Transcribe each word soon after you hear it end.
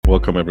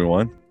Welcome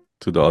everyone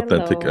to the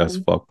Authentic as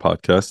Hello. Fuck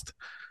podcast.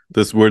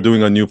 We're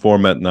doing a new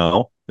format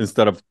now.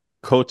 Instead of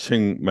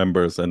coaching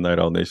members at Night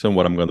Owl Nation,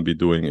 what I'm going to be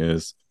doing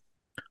is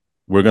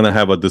we're going to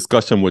have a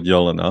discussion with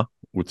Yelena,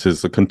 which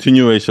is a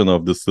continuation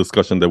of this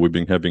discussion that we've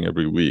been having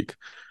every week.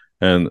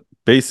 And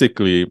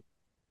basically,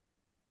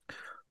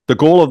 the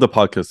goal of the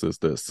podcast is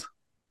this.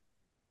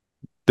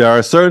 There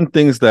are certain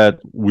things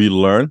that we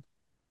learn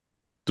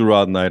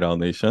throughout Night Owl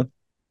Nation,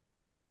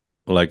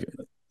 like,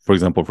 for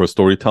example, for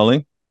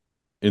storytelling,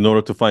 in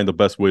order to find the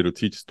best way to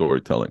teach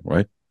storytelling,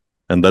 right?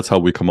 And that's how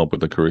we come up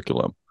with the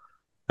curriculum.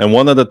 And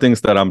one of the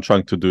things that I'm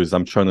trying to do is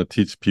I'm trying to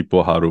teach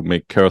people how to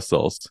make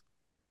carousels.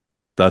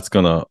 The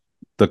kind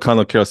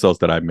of carousels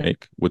that I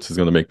make, which is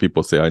gonna make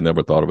people say, I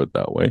never thought of it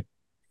that way.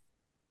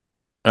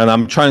 And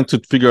I'm trying to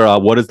figure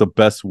out what is the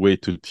best way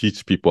to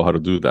teach people how to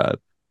do that,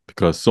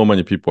 because so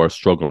many people are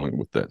struggling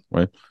with it,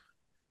 right?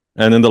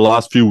 And in the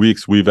last few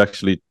weeks, me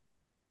and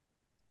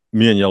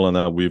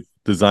Yelena, we've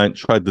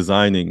tried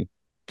designing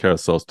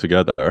carousels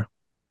together,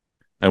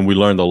 and we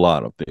learned a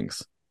lot of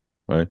things,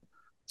 right?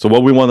 So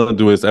what we want to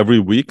do is every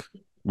week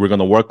we're going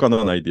to work on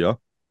an idea.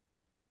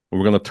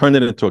 We're going to turn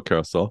it into a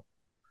carousel.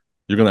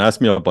 You're going to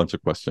ask me a bunch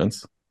of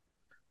questions.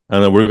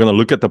 And then we're going to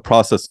look at the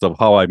process of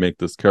how I make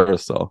this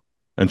carousel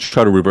and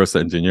try to reverse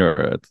engineer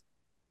it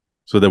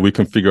so that we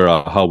can figure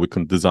out how we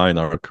can design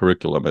our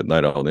curriculum at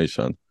Night Owl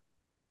Nation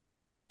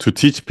to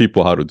teach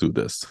people how to do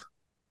this.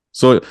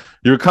 So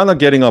you're kind of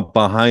getting a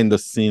behind the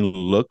scene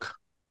look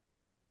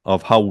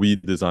of how we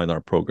design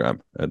our program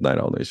at Night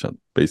Owl Nation,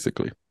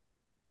 basically.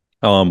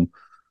 How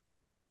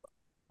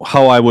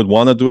I would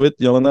want to do it,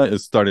 Yelena,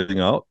 is starting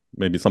out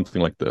maybe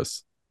something like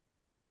this.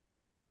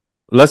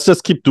 Let's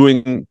just keep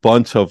doing a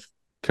bunch of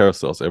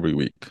carousels every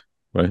week,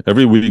 right?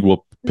 Every week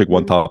we'll pick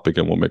one Mhm. topic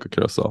and we'll make a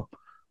carousel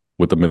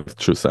with the myth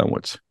truth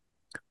sandwich.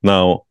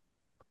 Now,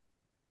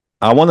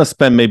 I want to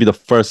spend maybe the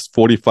first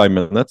 45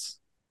 minutes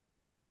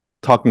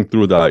talking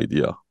through the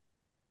idea.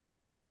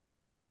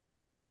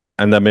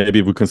 And then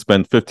maybe we can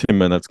spend 15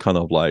 minutes kind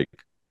of like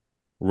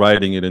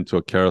writing it into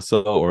a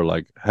carousel, or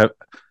like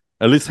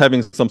at least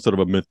having some sort of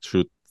a myth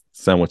truth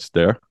sandwich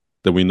there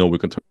that we know we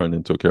can turn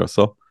into a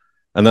carousel.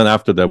 And then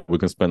after that, we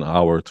can spend an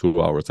hour, 2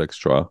 hours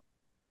extra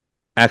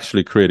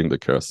actually creating the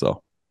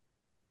carousel.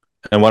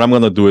 And what I'm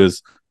going to do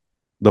is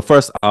the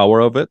first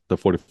hour of it, the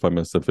 45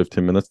 minutes to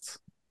 15 minutes,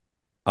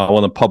 I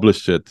want to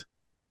publish it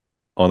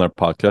on our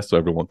podcast so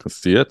everyone can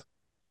see it.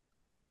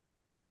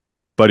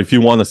 But if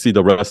you want to see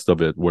the rest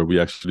of it, where we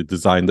actually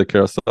design the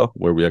carousel,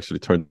 where we actually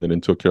turn it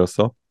into a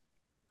carousel,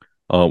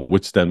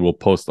 which then we'll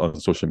post on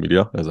social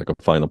media as like a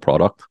final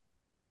product.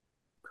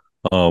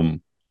 To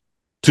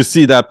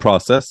see that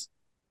process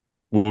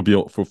will be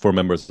for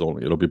members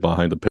only. It'll be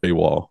behind the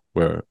paywall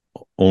where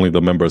only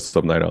the members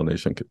of Night Owl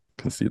Nation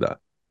can see that.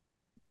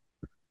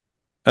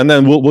 And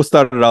then we'll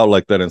start it out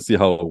like that and see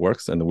how it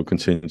works, and then we can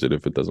change it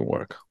if it doesn't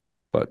work.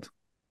 But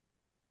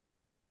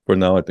for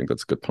now, I think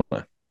that's a good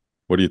plan.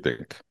 What do you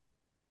think?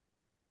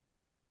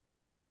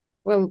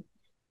 Well,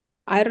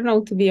 I don't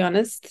know, to be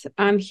honest.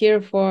 I'm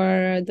here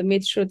for the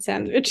meat-shoot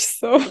sandwich,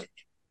 so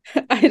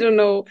I don't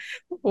know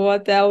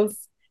what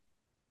else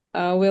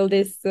will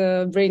this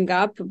bring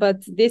up.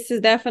 But this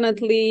is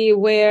definitely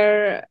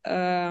where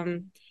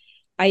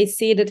I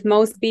see that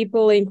most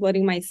people,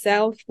 including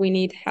myself, we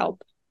need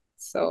help.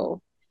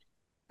 So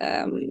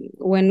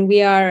when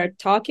we are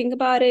talking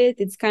about it,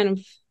 it's kind of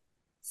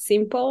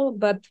simple,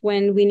 but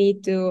when we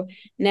need to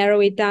narrow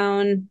it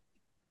down,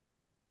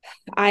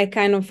 I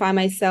kind of find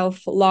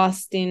myself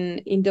lost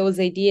in those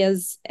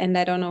ideas, and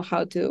I don't know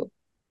how to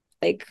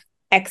like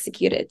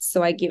execute it,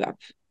 so I give up.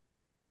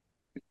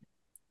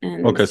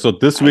 And Okay, so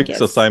this I week's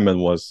guess assignment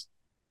was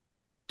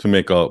to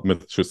make a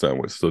mystery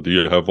sandwich. So do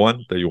you have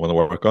one that you want to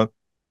work on,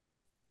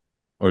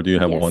 or do you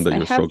have one yes, that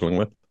you're struggling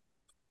with?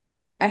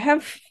 I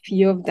have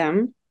few of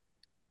them.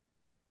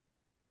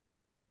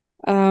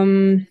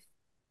 Um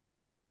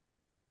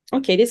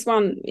okay, this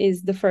one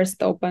is the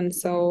first open,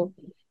 so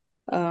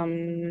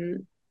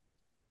um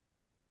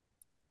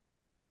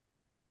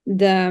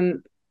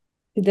the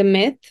the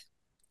myth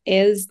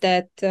is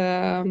that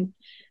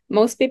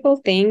most people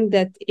think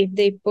that if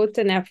they put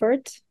an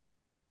effort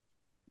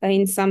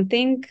in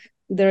something,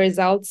 the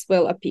results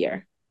will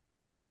appear.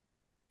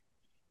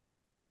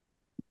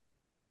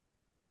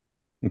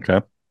 Okay.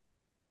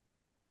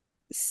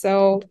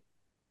 So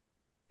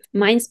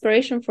my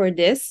inspiration for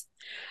this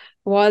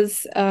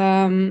was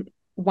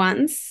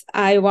once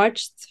I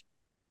watched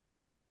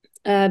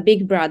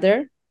Big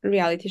Brother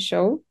reality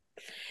show.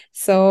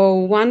 So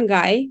one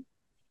guy,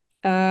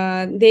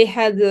 they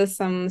had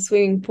some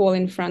swimming pool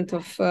in front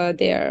of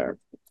their,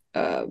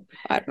 I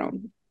don't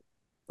know,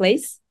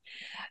 place,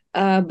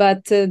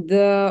 but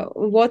the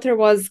water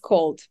was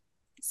cold.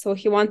 So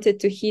he wanted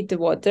to heat the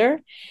water,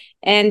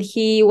 and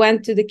he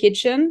went to the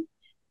kitchen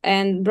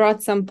and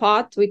brought some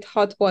pot with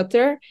hot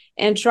water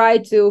and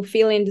tried to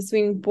fill in the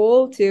swimming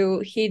pool to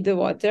heat the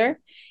water.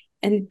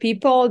 And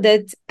people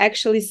that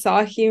actually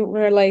saw him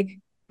were like,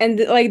 And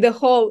like the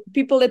whole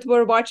people that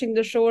were watching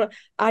the show,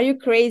 are you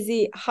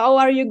crazy? How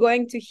are you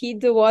going to heat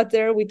the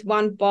water with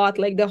one pot,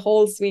 like the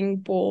whole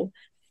swimming pool?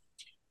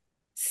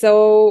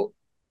 So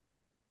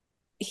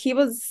he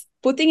was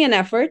putting an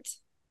effort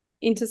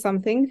into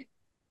something,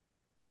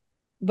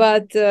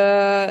 but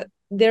there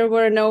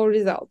were no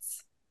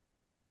results.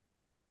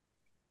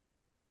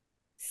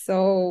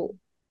 So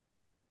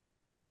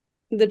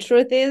the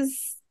truth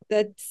is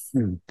that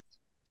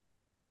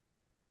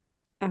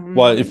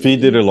Well, if he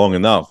did it long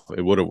enough,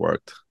 it would have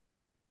worked.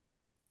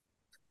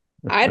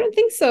 I don't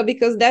think so,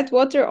 because that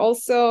water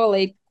also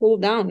like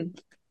cooled down.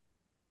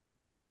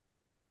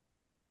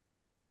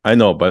 I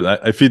know,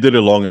 but if he did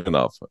it long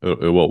enough, it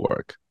will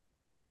work.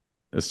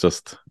 It's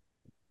just,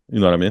 you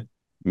know what I mean?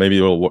 Maybe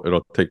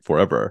it'll take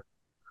forever,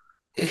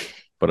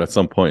 but at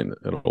some point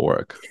it'll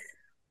work.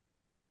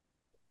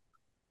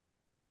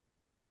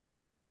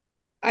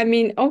 I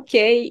mean,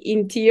 okay,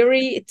 in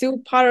theory,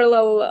 two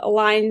parallel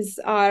lines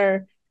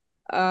are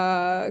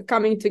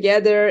coming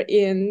together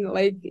in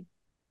like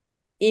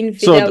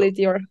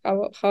infidelity, or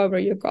however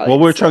you call what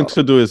it. we're trying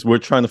to do is we're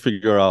trying to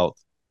figure out.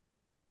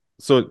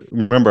 So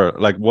remember,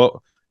 like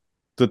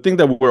the thing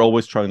that we're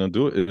always trying to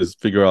do is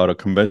figure out a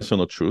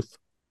conventional truth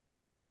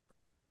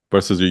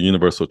versus a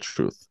universal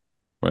truth,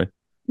 right?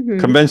 Mm-hmm.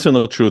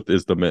 Conventional truth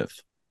is the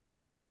myth,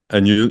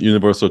 and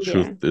universal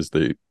truth is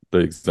the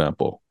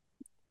example.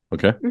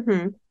 Okay.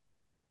 Mm-hmm.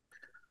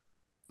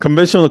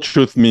 Conventional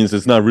truth means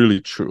it's not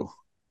really true.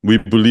 We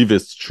believe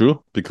it's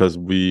true because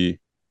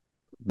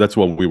that's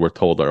what we were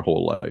told our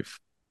whole life.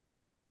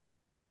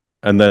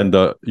 And then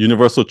the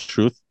universal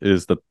truth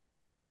is the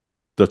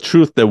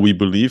truth that we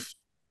believe,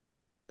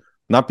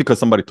 not because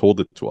somebody told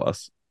it to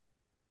us,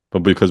 but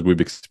because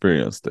we've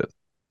experienced it.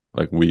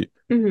 Like we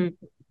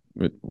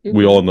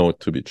all know it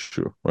to be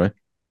true, right?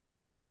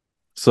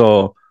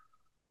 So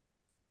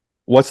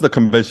what's the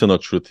conventional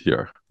truth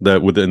here?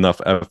 That with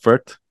enough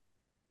effort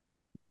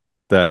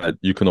that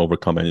you can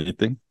overcome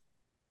anything?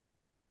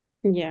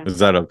 Yeah. Is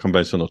that a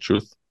conventional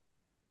truth?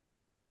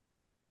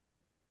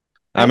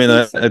 I mean,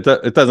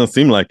 it doesn't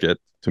seem like it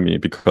to me,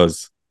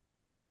 because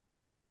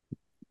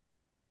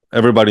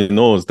everybody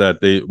knows that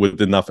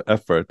with enough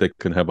effort, they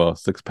can have a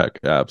six-pack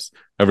abs.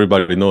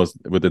 Everybody knows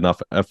with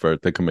enough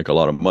effort, they can make a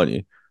lot of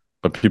money,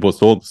 but people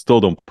still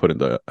don't put in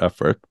the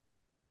effort.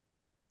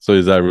 So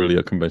is that really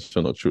a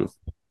conventional truth?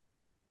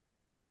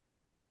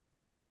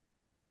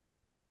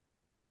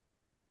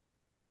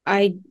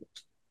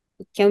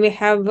 Can we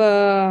have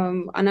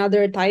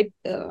another type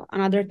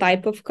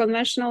of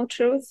conventional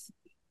truth,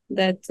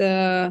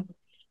 that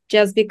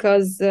just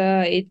because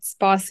it's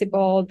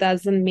possible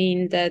doesn't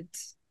mean that,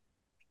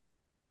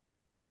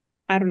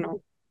 I don't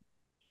know.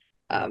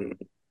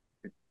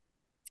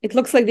 It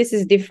looks like this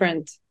is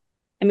different.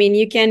 I mean,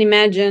 you can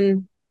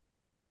imagine,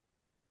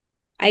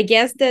 I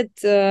guess that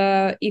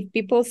if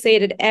people say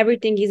that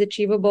everything is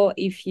achievable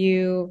if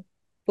you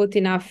put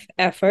enough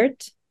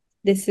effort,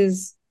 this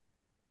is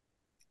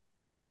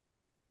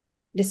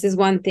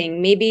one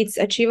thing. Maybe it's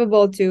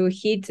achievable to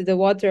heat the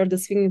water of the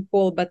swimming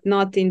pool, but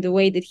not in the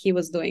way that he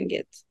was doing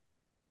it.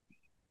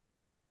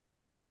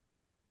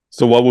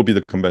 So what would be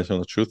the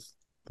conventional truth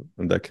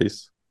in that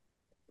case?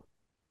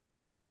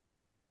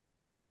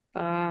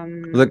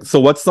 So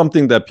what's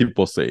something that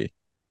people say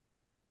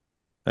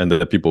and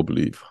that people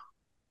believe?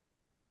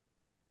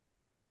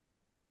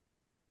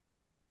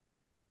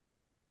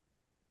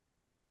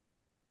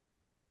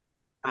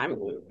 I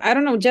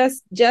don't know,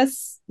 just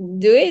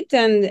do it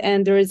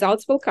and the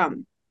results will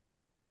come.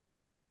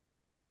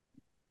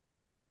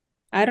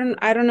 I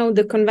don't know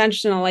the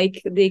conventional,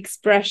 like the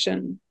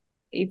expression,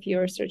 if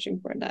you're searching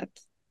for that.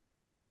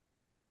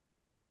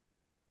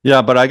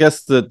 Yeah, but I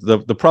guess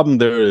the problem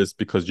there is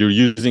because you're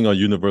using a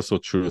universal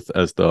truth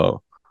as the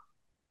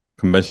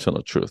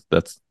conventional truth.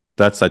 That's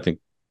I think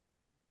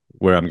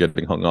where I'm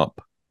getting hung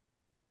up.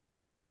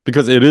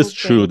 Because it is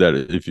true that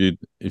if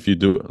you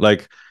do,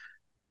 like,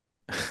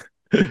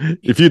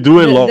 if you do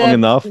it long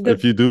enough,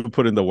 if you do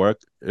put in the work,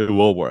 it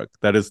will work.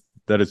 That is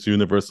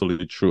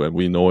universally true, and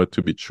we know it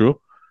to be true.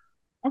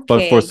 Okay.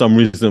 But for some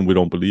reason, we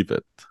don't believe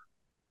it.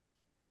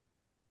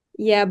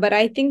 Yeah, but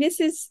I think this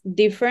is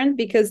different,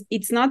 because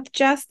it's not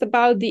just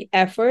about the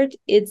effort.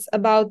 It's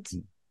about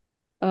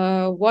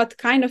what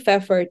kind of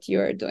effort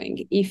you're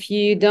doing. If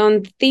you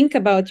don't think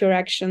about your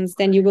actions,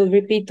 then you will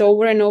repeat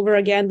over and over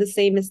again the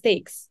same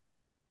mistakes.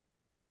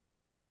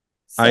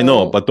 So, I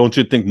know, but don't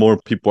you think more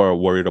people are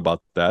worried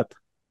about that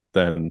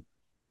than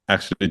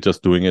actually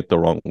just doing it the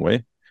wrong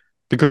way?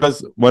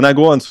 Because when I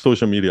go on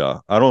social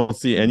media, I don't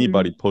see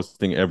anybody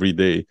posting every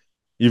day,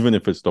 even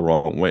if it's the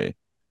wrong way.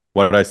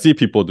 What I see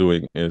people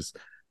doing is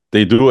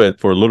they do it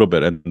for a little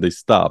bit and they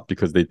stop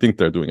because they think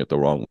they're doing it the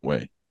wrong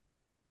way.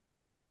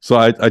 So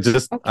I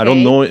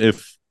don't know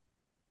if...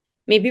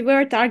 Maybe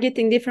we're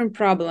targeting different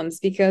problems,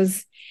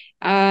 because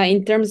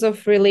in terms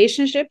of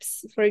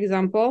relationships, for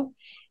example,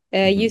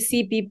 you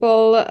see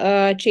people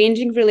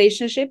changing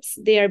relationships.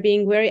 They are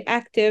being very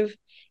active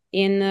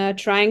in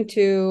trying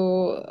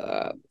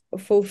to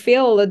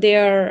fulfill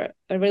their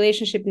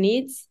relationship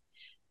needs.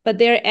 but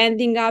they're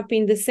ending up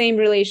in the same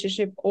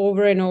relationship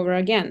over and over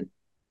again.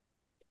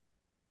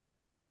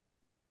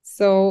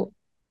 So,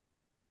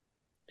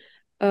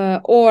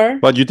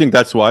 but you think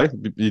that's why?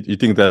 You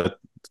think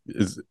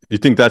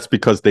that's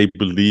because they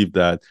believe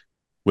that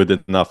with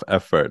enough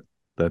effort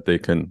that they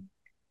can,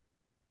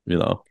 they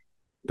can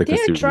they're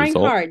see trying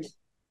result? hard.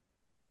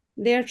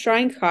 They're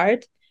trying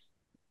hard,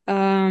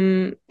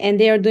 and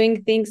they are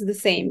doing things the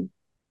same.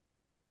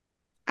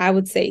 I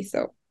would say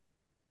so,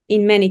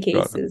 in many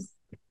cases.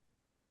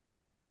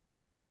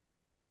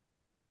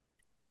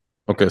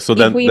 Okay, so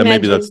then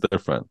maybe that's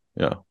different.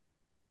 Yeah.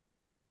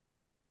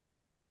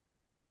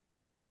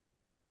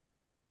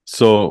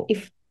 So,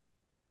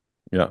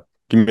 yeah,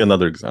 give me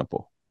another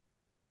example.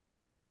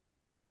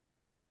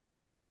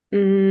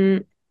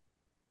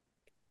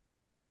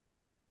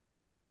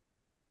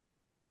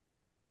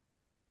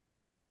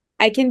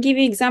 I can give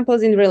you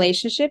examples in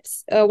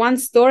relationships. One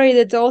story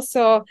that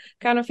also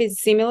kind of is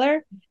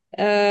similar.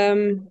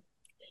 There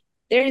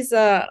is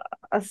a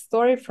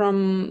story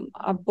from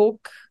a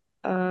book.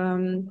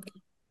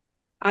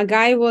 A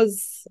guy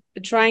was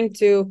trying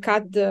to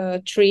cut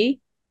the tree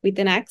with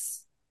an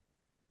axe,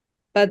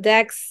 but the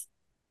axe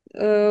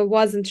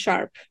wasn't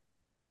sharp.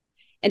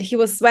 And he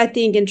was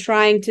sweating and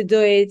trying to do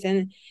it.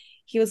 And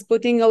he was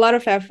putting a lot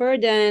of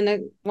effort.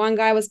 And one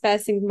guy was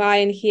passing by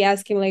and he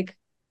asked him, like,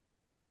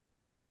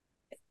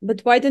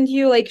 but why don't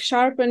you like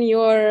sharpen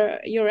your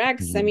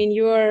axe? Mm-hmm. I mean,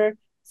 you're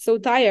so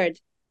tired.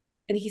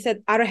 And he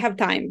said, I don't have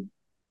time.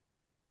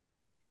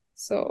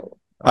 So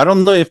I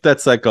don't know if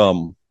that's like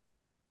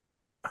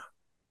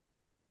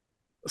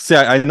see,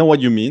 I know what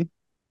you mean,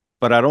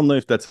 but I don't know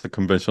if that's a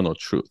conventional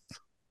truth.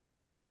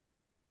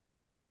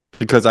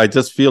 Because I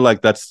just feel like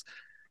it's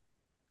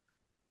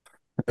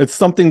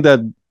something that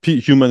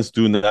humans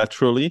do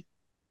naturally,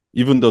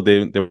 even though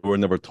they were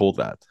never told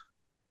that.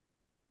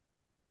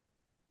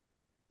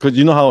 Because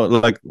you know how,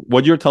 like,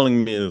 what you're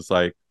telling me is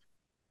like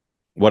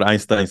what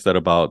Einstein said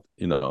about,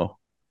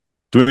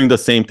 doing the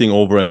same thing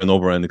over and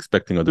over and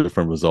expecting a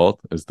different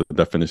result is the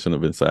definition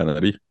of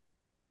insanity.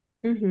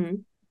 mm-hmm.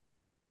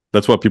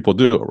 That's what people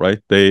do, right?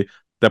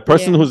 That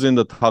person who's in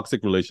the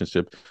toxic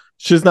relationship,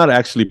 she's not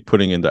actually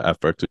putting in the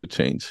effort to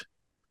change.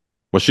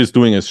 What she's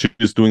doing is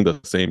she's doing the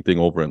same thing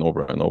over and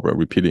over and over,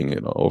 repeating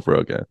it over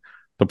again.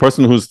 The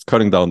person who's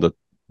cutting down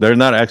they're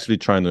not actually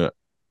trying to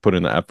put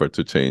in an effort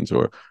to change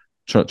or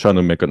trying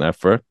to make an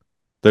effort.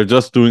 They're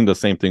just doing the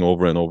same thing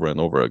over and over and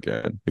over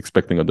again,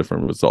 expecting a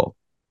different result,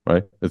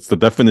 right? It's the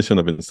definition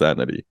of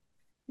insanity.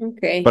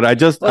 Okay. But I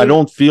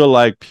don't feel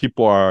like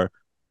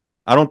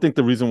I don't think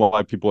the reason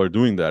why people are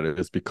doing that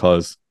is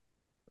because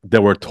they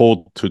were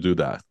told to do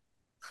that.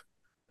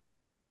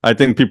 I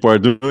think people are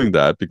doing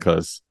that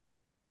because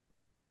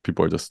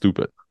people are just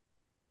stupid.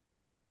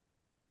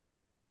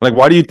 Like,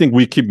 why do you think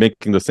we keep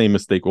making the same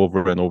mistake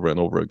over and over and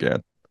over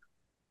again,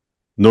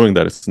 knowing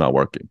that it's not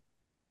working?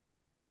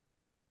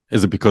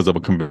 Is it because of a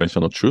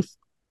conventional truth?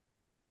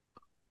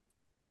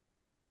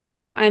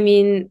 I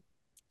mean,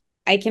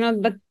 I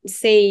cannot but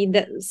say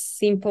the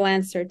simple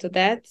answer to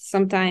that.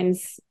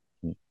 Sometimes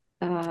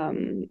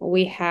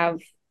we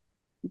have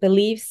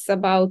beliefs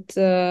about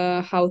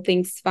how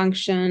things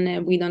function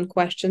and we don't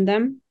question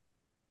them.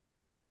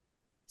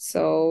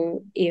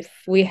 So if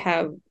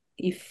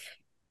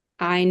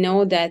I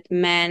know that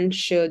man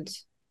should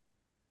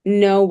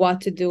know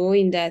what to do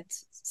in that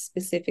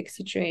specific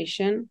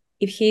situation,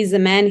 if he's a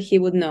man, he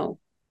would know.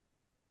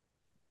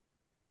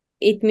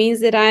 It means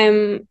that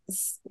I'm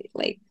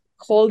like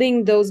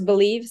holding those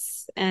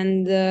beliefs,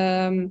 and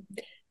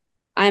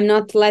I'm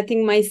not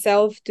letting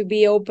myself to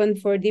be open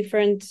for a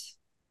different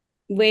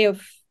way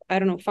of, I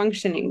don't know,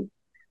 functioning.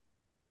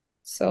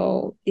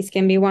 So this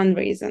can be one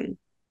reason.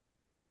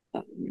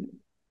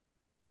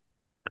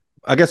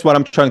 I guess what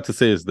I'm trying to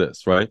say is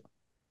this, right?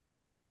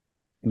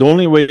 The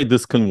only way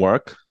this can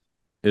work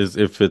is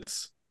if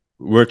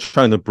we're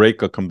trying to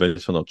break a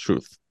conventional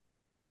truth,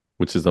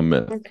 which is a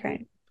myth.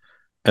 Okay.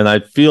 And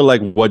I feel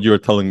like what you're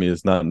telling me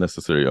is not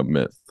necessarily a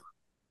myth.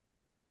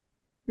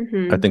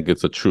 Mm-hmm. I think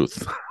it's a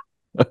truth.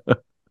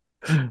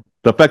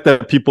 The fact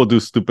that people do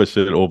stupid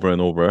shit over and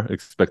over,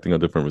 expecting a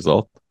different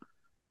result,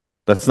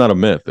 that's not a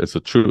myth. It's a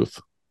truth.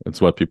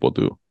 It's what people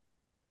do.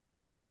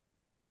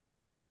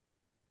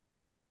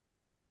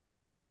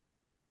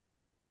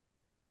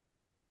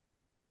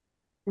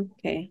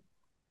 Okay.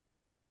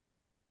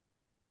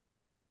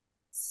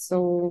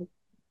 So,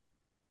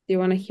 do you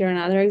want to hear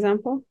another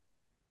example?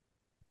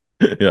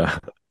 Yeah.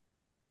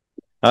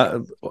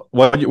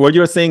 What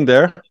you're saying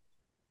there.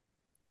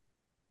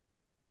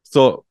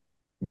 So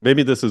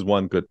maybe this is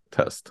one good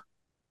test.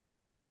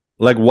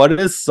 Like, what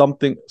is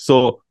something?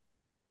 So,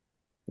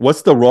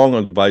 what's the wrong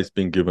advice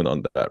being given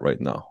on that right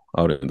now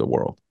out in the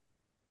world?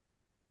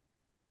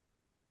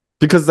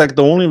 Because like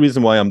the only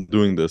reason why I'm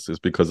doing this is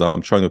because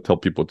I'm trying to tell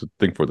people to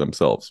think for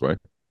themselves, right?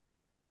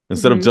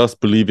 Instead of just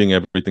believing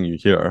everything you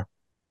hear,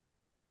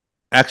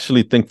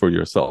 actually think for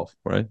yourself,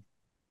 right?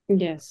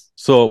 Yes.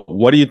 So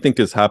what do you think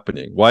is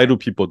happening? Why do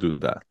people do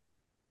that?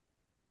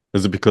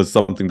 Is it because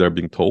something they're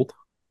being told?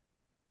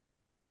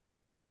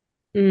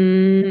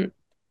 Mm,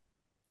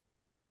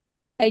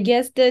 I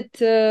guess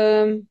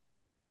that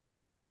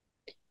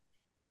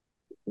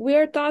we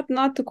are taught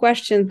not to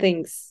question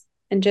things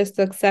and just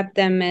to accept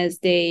them as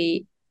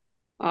they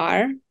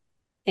are.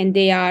 And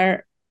they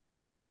are,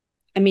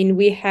 I mean,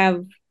 we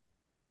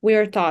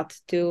are taught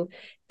to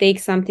take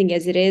something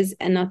as it is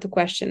and not to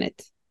question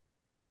it.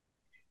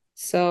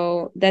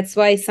 So that's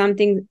why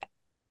something,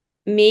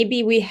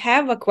 maybe we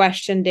have a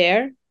question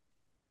there,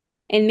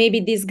 and maybe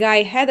this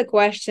guy had a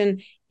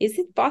question, is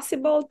it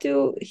possible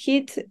to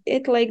hit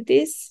it like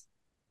this?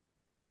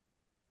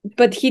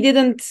 But he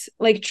didn't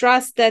like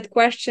trust that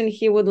question.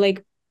 He would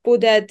like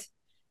put that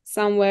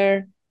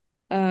somewhere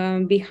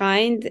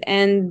behind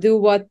and do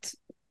what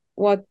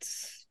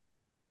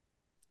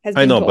has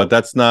I been know, but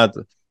told.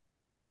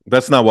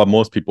 that's not what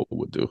most people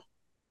would do.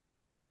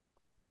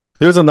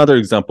 Here's another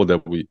example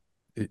that we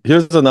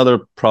here's another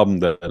problem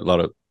that a lot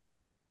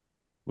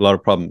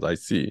of problems I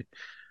see.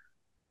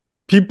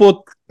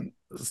 People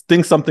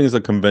think something is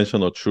a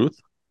conventional truth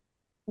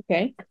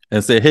Okay.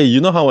 and say, hey,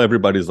 you know how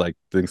everybody's like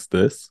thinks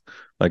this,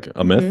 like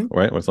a myth,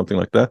 right? Or something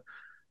like that.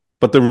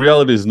 But the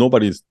reality is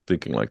nobody's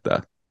thinking like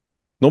that.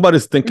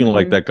 Nobody's thinking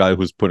like that guy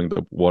who's putting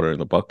the water in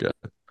the bucket.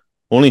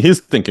 Only he's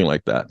thinking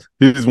like that.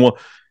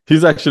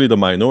 He's actually the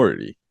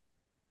minority.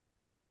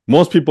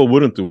 Most people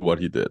wouldn't do what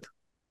he did.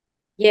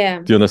 Yeah,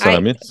 Do you understand what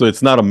I mean? So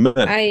it's not a myth.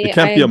 It I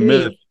can't be a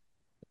myth agree.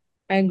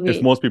 I if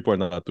agree. most people are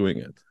not doing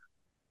it.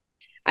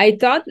 I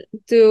thought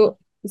to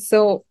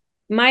so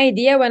my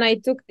idea when I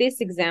took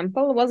this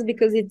example was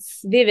because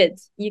it's vivid.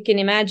 You can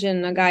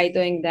imagine a guy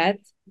doing that.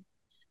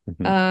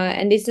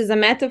 And this is a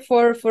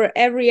metaphor for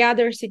every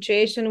other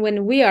situation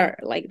when we are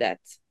like that.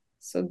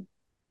 So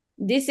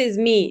this is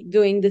me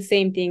doing the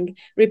same thing,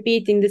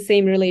 repeating the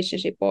same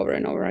relationship over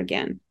and over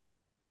again.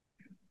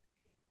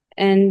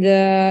 And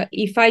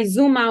if I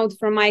zoom out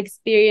from my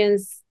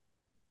experience,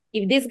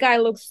 if this guy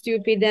looks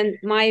stupid, then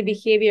my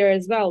behavior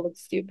as well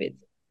looks stupid.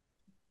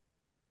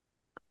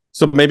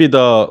 So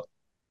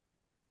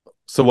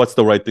so what's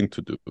the right thing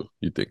to do,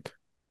 you think?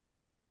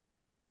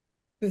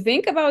 To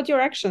think about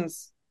your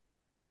actions,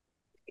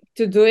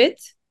 to do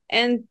it,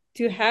 and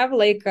to have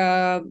like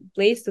a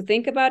place to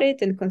think about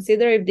it and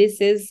consider if this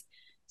is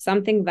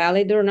something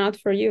valid or not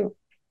for you,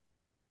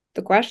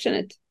 to question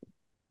it.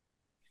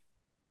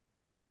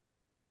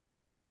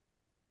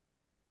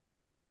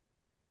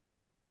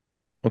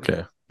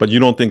 Okay. But you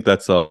don't think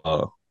that's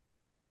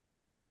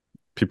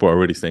people are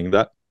already saying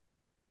that?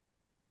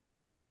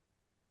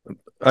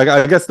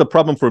 I guess the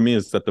problem for me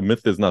is that the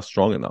myth is not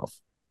strong enough.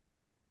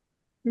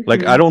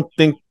 Like I don't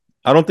think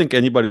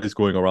anybody's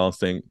going around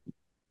saying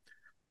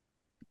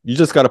you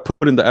just got to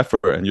put in the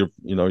effort and your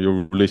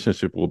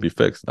relationship will be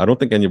fixed. I don't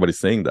think anybody's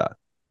saying that.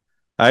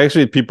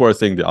 People are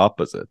saying the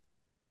opposite.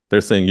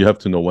 They're saying you have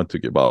to know when to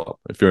give up.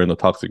 If you're in a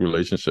toxic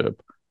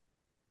relationship,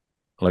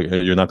 like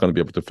you're not going to be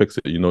able to fix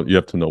it. You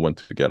have to know when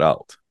to get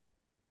out.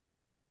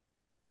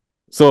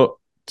 So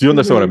do you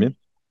understand what I mean?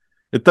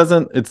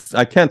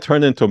 I can't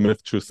turn it into a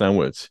myth truth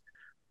sandwich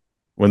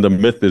when the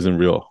myth isn't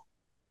real.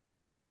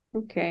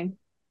 Okay.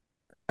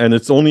 And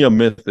it's only a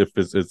myth if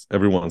it's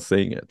everyone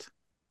saying it.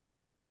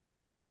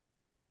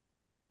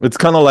 It's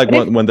kind of like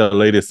when the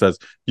lady says,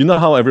 you know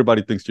how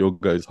everybody thinks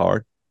yoga is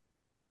hard?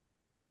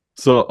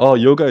 So, oh,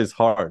 yoga is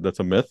hard. That's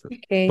a myth.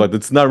 Okay. But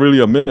it's not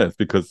really a myth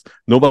because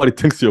nobody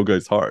thinks yoga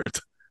is hard.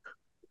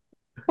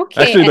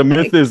 Okay. Actually, the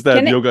myth is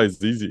that yoga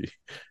is easy.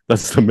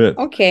 That's the myth.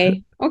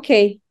 Okay.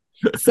 Okay.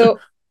 So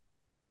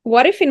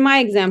what if in my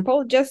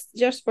example,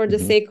 just for the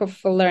sake of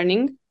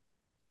learning,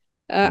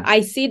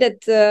 I see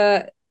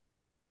that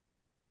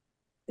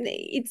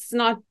it's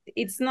not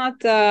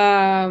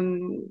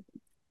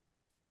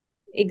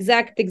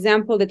exact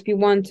example that we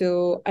want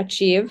to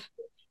achieve,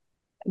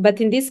 but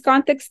in this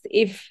context,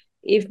 if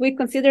we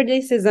consider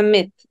this as a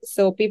myth,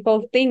 so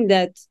people think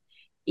that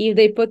if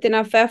they put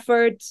enough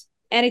effort,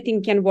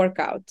 anything can work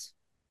out.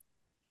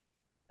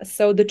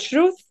 So the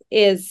truth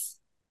is,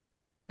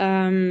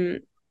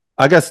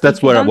 I guess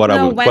that's what I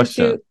would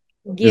question.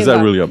 Is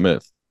that really a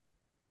myth?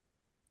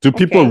 Do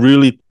people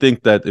really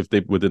think that if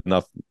they put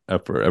enough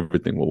effort,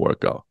 everything will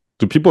work out?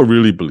 Do people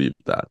really believe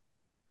that?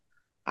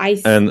 I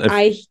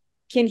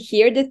can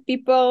hear that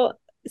people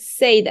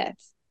say that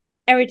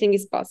everything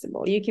is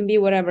possible. You can be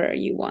whatever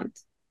you want.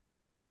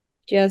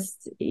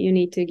 Just you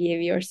need to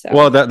give yourself.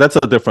 Well, that's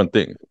a different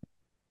thing.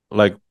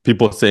 Like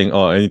people saying,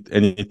 "Oh,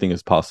 anything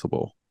is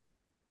possible."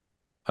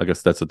 I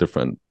guess that's a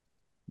different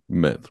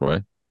myth,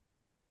 right?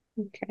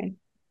 Okay.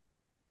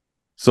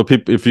 So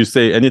if you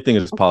say anything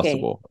is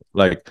possible,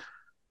 like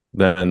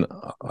then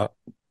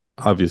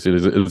obviously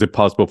is it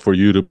possible for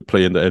you to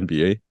play in the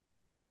NBA?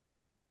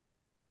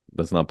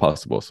 That's not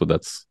possible. So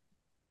that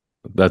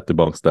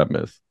debunks that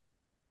myth.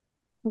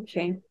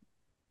 Okay.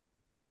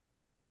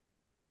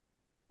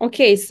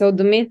 Okay, so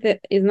the myth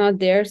is not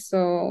there,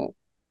 so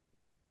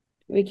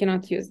we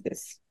cannot use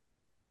this.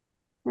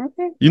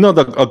 Okay. You know,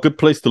 a good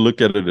place to look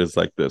at it is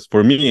like this.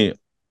 For me,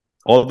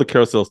 all the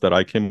carousels that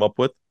I came up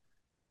with,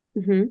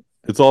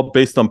 it's all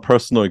based on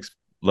personal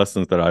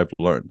lessons that I've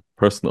learned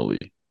personally.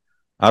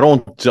 I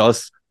don't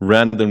just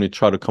randomly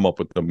try to come up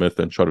with the myth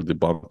and try to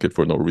debunk it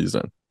for no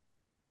reason.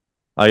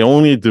 I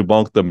only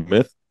debunk the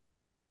myth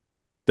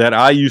that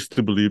I used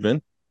to believe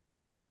in,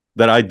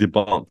 that I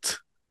debunked,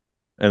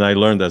 and I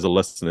learned as a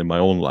lesson in my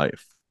own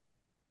life.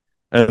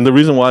 And the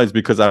reason why is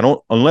because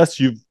unless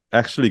you've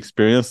actually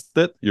experienced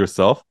it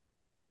yourself,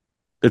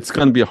 it's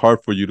going to be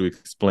hard for you to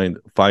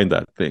find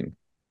that thing.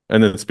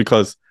 And it's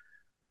because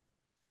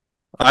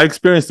I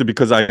experienced it,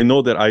 because I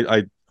know that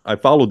I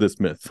followed this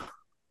myth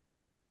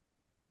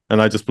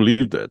and I just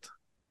believed it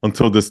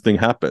until this thing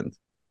happened.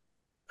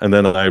 And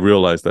then I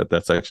realized that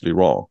that's actually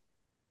wrong.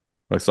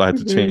 Like, so I had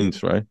to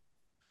change, right?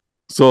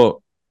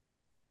 So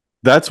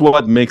that's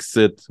what makes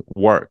it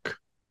work.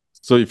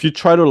 So if you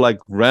try to like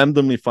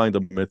randomly find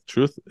a myth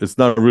truth, it's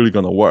not really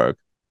going to work,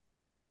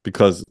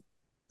 because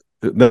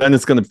then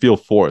it's going to feel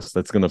forced.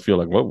 It's going to feel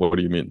like, what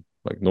do you mean?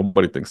 Like,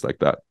 nobody thinks like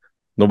that.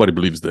 Nobody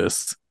believes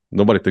this.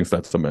 Nobody thinks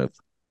that's a myth.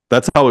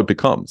 That's how it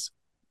becomes.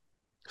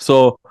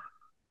 So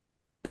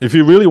if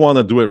you really want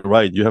to do it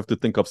right, you have to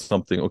think of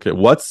something. Okay,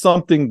 what's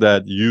something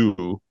that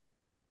you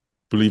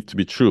believe to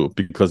be true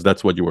because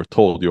that's what you were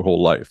told your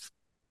whole life,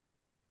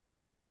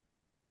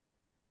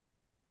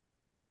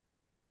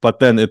 but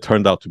then it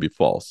turned out to be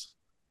false?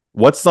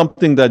 What's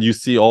something that you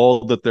see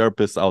all the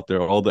therapists out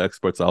there, all the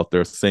experts out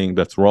there saying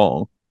that's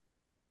wrong,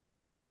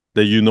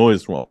 that you know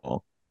is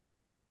wrong,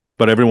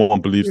 but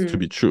everyone believes to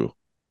be true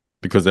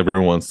because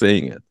everyone's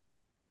saying it,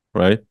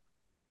 right?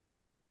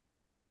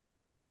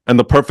 And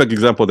the perfect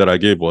example that I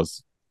gave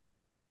was,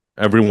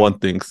 everyone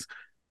thinks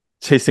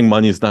chasing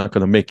money is not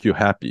going to make you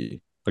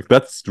happy. Like,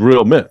 that's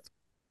real myth.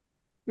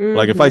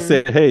 Like, if I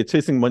say, hey,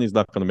 chasing money is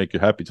not going to make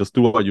you happy, just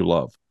do what you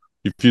love.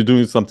 If you're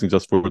doing something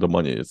just for the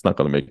money, it's not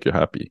going to make you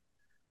happy,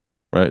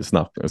 right? It's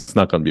not going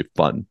to be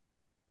fun.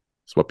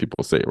 It's what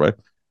people say, right?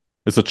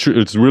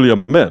 It's really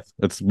a myth.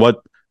 It's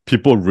what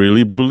people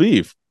really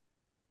believe.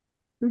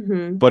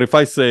 But if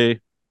I say,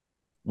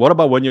 what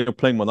about when you're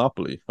playing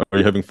Monopoly? Are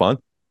you having fun?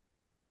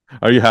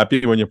 Are you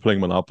happy when you're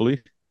playing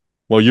Monopoly?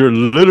 Well, you're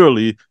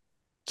literally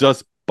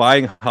just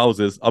buying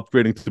houses,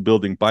 upgrading to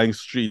building, buying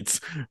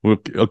streets,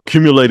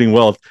 accumulating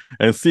wealth,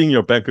 and seeing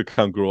your bank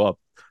account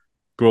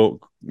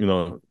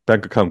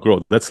bank account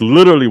grow. That's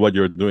literally what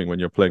you're doing when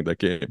you're playing that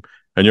game.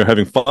 And you're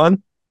having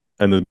fun,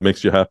 and it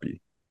makes you happy.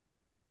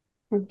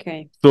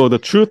 Okay. So the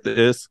truth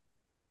is,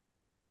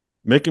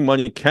 making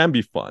money can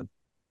be fun.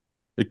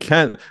 It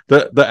can,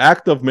 the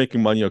act of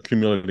making money,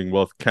 accumulating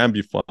wealth, can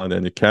be fun,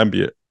 and it can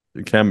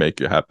make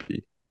you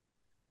happy.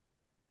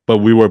 But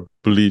we were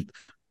believed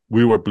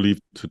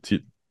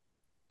to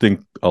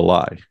think a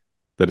lie,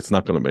 that it's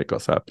not going to make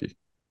us happy,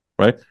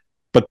 right?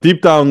 But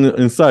deep down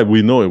inside,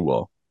 we know it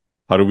will.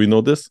 How do we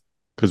know this?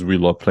 Because we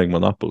love playing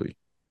Monopoly.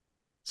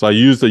 So I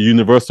use the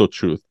universal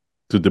truth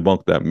to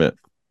debunk that myth.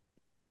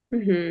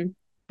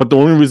 But the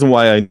only reason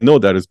why I know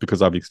that is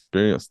because I've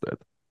experienced it.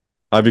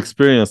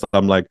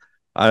 I'm like,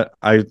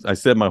 I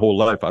said my whole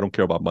life, I don't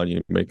care about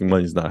money. Making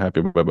money is not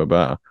happy, blah, blah,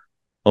 blah.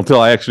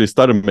 Until I actually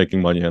started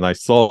making money and I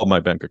saw my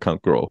bank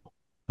account grow.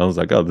 I was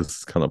like, oh, this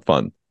is kind of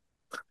fun.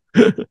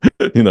 This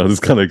is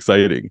kind of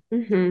exciting.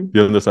 You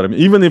understand what I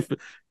mean?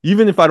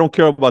 Even if I don't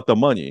care about the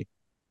money,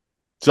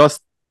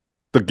 just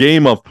the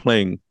game of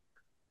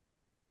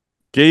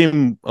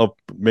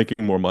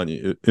making more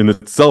money in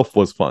itself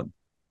was fun.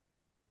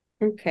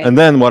 Okay. And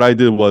then what I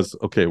did was,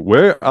 okay,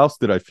 where else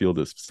did I feel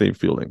this same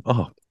feeling?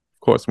 Oh, of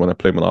course, when I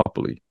play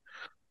Monopoly.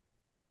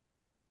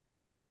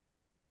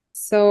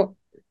 So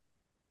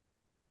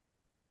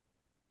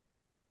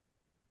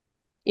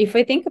if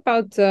I think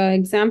about the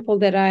example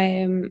that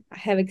I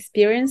have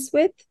experience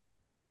with,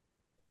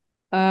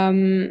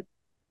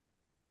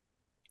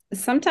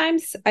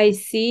 sometimes I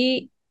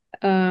see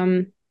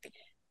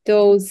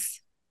those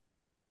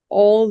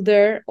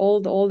older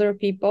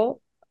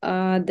people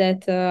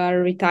that are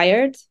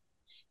retired,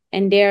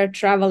 and they are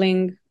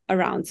traveling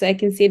around. So I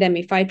can see them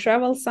if I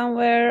travel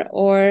somewhere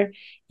or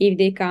if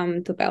they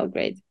come to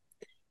Belgrade.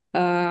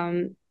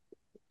 And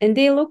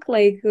they look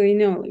like,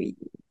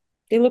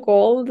 they look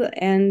old,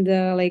 and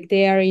like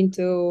they are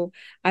into,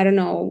 I don't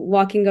know,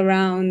 walking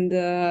around,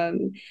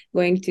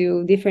 going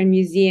to different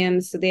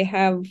museums. So they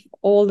have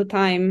all the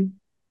time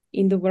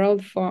in the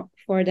world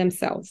for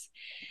themselves.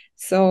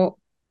 So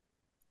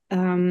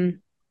I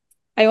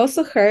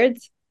also heard,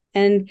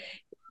 and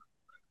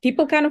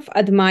people kind of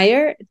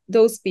admire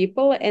those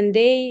people, and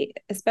they,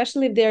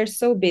 especially if they're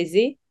so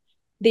busy,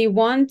 they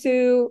wish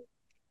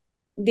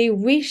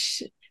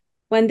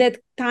when that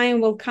time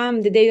will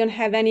come that they don't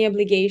have any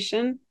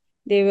obligation.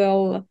 They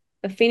will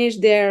finish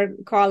their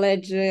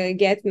college,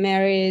 get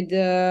married,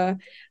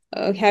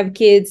 have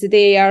kids.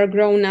 They are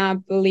grown up,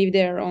 live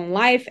their own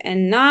life,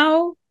 and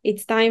now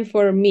it's time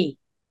for me.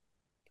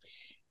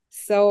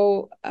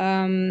 So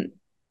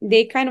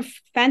they kind of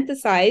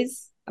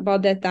fantasize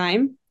about that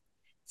time.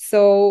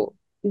 So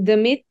the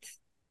myth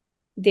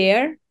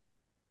there,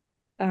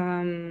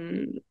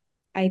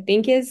 I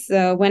think, is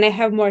when I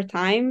have more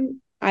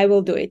time, I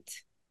will do it.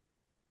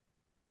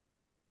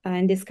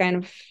 And this kind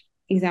of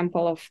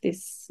example of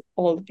this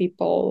old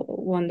people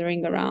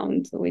wandering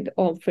around with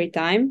all free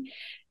time.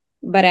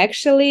 But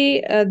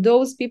actually,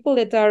 those people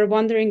that are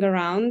wandering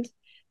around,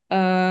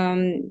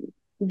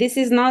 this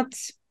is not,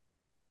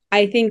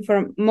 I think,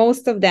 for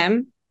most of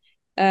them,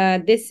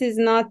 this is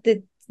not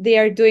that they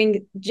are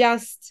doing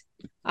just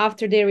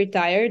after they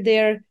retire.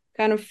 They're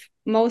kind of,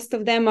 most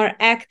of them are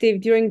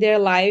active during their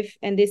life,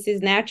 and this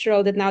is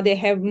natural that now they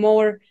have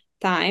more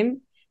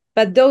time.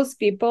 But those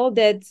people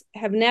that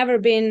have never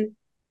been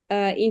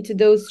into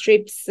those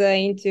trips,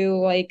 into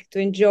like to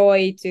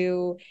enjoy,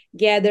 to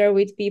gather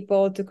with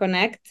people, to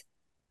connect,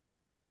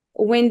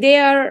 when they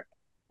are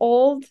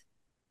old,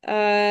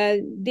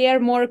 they are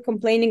more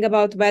complaining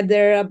about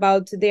weather,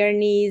 about their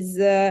knees,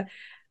 where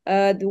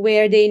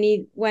they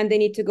need, when they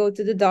need to go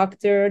to the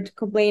doctor, to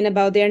complain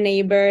about their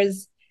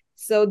neighbors.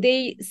 So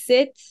they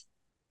sit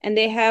and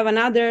they have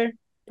another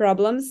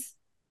problems,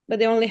 but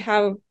they only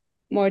have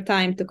more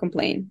time to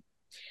complain.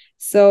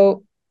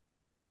 So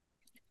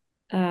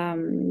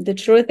the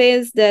truth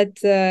is that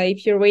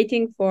if you're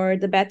waiting for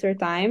the better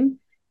time,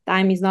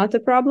 time is not a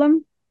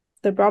problem.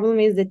 The problem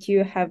is that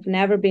you have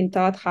never been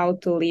taught how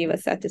to live a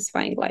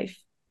satisfying life.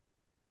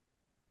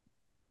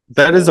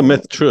 That is a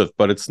myth truth,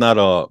 but it's not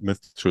a myth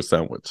truth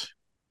sandwich.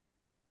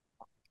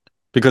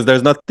 Because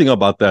there's nothing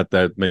about that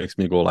that makes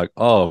me go like,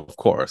 oh, of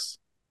course.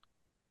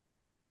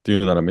 Do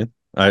you know what I mean?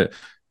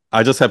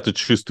 I just have to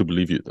choose to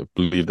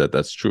believe that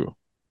that's true.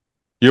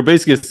 You're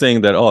basically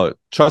saying that, oh,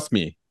 trust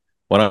me,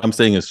 what I'm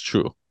saying is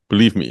true.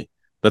 Believe me.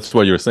 That's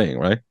what you're saying,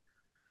 right?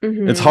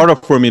 Mm-hmm. It's harder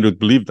for me to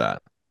believe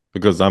that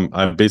because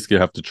I basically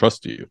have to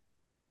trust you,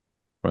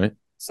 right?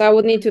 So I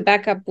would need to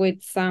back up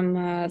with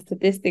some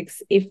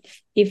statistics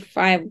if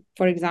I,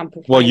 for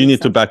example, well, you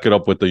need to back it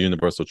up with the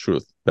universal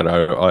truth that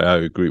I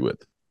agree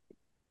with.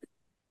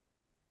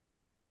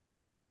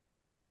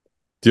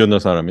 Do you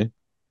understand what I mean?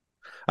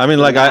 I mean,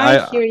 like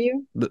I hear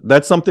you.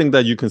 That's something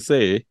that you can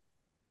say.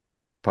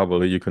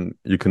 Probably you can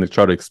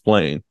try to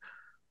explain,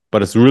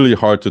 but it's really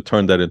hard to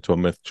turn that into a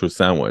myth truth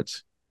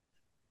sandwich.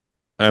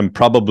 And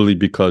probably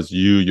because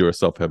you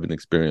yourself haven't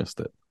experienced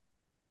it.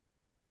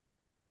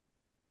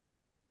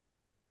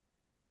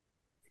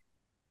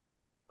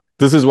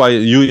 This is why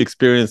you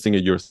experiencing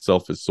it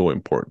yourself is so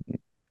important.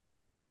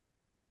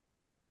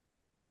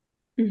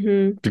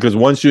 Mm-hmm. Because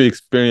once you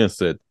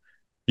experience it,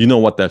 you know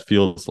what that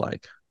feels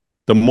like.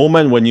 The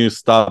moment when you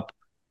stop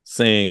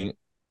saying,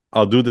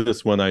 I'll do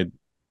this when I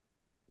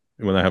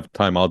have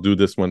time, I'll do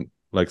this when,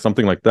 like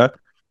something like that.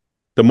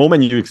 The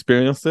moment you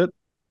experience it.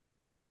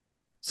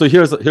 So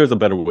here's a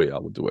better way I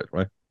would do it,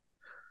 right?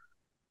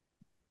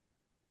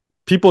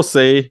 People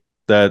say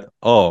that,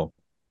 oh,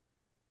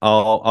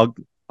 I'll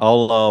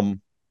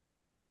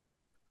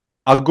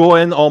go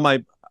in all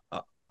my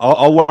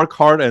I'll work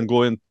hard and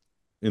go in,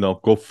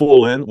 go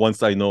full in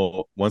once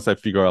I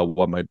figure out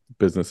what my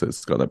business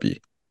is gonna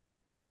be.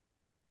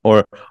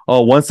 Or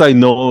once I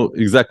know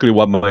exactly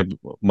what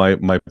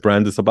my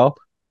brand is about,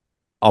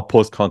 I'll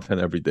post content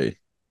every day.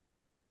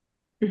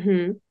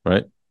 Mm-hmm.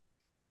 Right?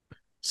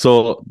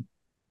 So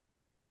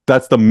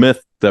that's the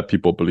myth that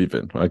people believe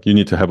in. Right? You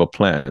need to have a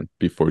plan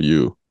before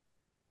you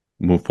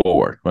move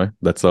forward. Right?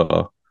 That's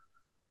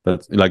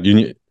like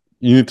you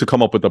need to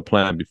come up with a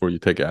plan before you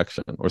take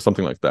action or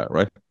something like that.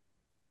 Right?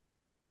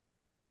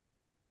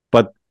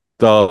 But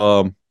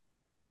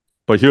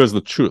but here's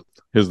the truth.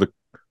 Here's the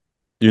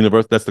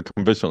universe. That's the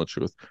conventional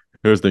truth.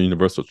 Here's the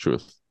universal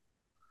truth.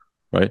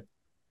 Right?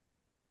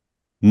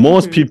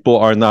 Most people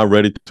are not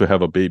ready to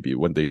have a baby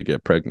when they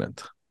get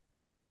pregnant.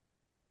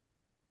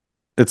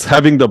 It's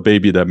having the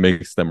baby that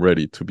makes them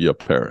ready to be a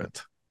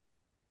parent.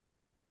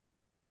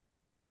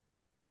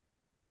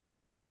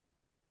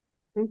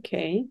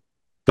 Okay.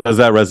 Does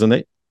that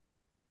resonate?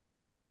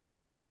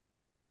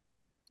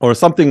 Or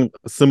something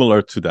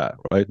similar to that,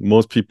 right?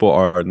 Most people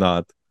are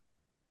not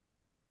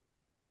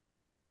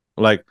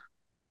like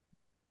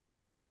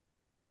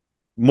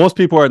most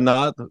people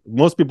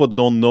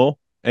don't know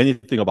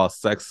anything about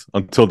sex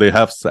until they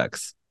have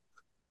sex.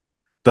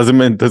 Does that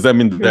mean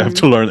that they have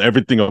to learn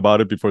everything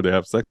about it before they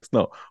have sex?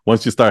 No.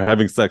 Once you start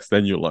having sex,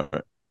 then you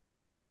learn.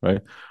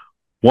 Right?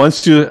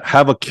 Once you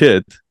have a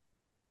kid,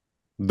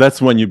 that's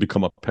when you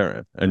become a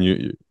parent. And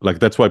you like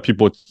that's why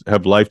people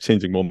have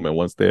life-changing moment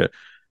once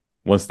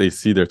they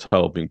see their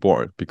child being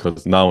born,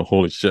 because now,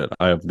 holy shit,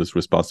 I have this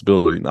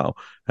responsibility now,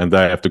 and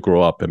I have to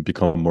grow up and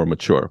become more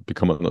mature,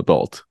 become an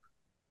adult,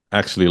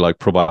 actually like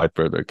provide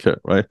for their kid,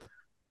 right?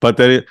 But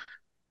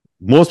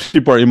most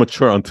people are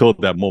immature until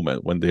that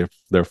moment when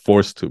they're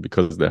forced to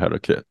because they had a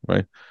kid,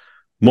 right?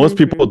 Most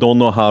people don't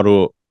know how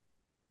to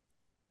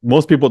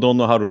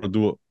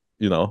do,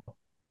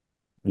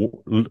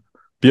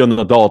 be an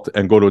adult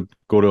and go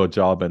to a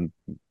job and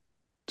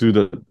do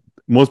the.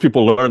 Most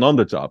people learn on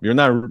the job. You're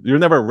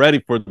never ready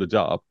for the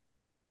job,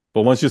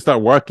 but once you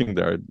start working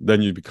there,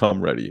 then you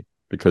become ready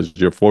because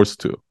you're forced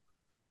to.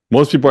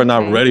 Most people are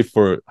not ready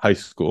for high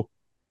school.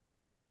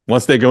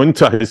 Once they go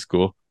into high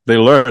school, they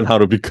learn how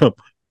to become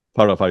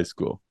part of high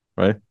school,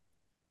 right?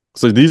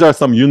 So these are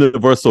some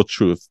universal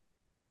truths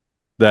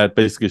that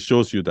basically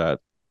shows you that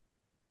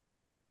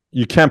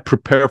you can't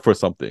prepare for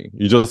something.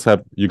 You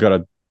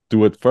gotta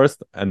do it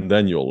first and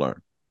then you'll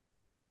learn.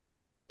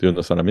 Do you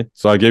understand what I mean?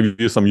 So I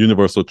gave you some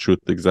universal truth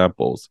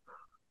examples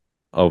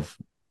of,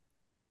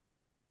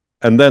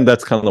 and then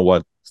that's kind of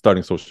what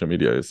starting social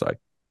media is like.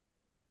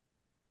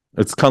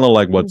 It's kind of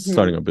like what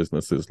starting a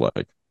business is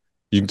like.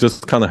 You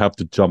just kind of have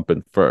to jump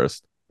in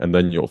first, and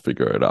then you'll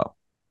figure it out.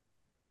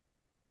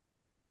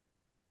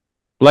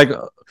 Like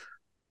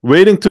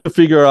waiting to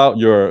figure out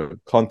your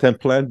content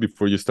plan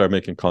before you start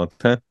making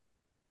content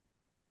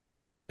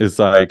is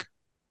like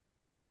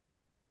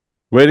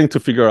waiting to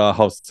figure out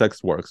how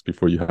sex works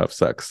before you have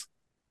sex.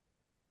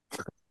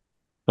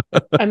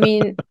 I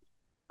mean,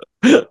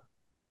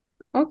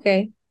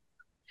 okay.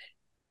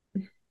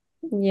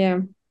 Yeah.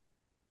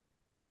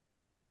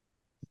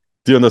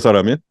 Do you understand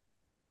what I mean?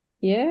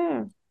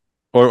 Yeah.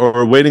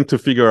 Or waiting to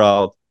figure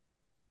out,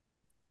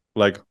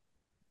 like,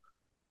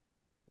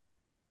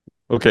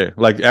 okay,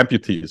 like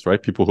amputees,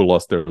 right? People who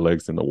lost their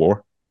legs in the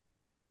war.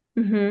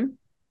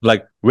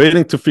 Like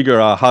waiting to figure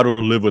out how to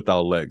live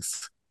without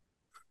legs.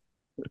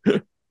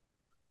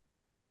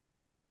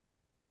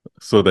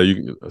 So that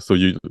you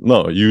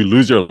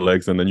lose your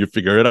legs and then you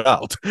figure it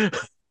out.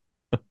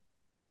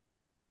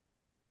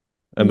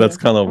 And that's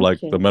kind of like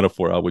the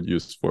metaphor I would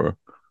use for.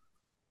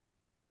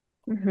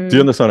 Do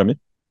you understand what I mean?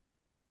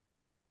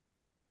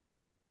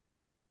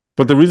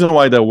 But the reason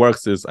why that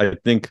works is, I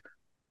think,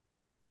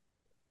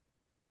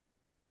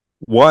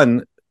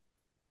 one,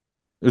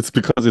 it's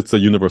because it's a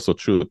universal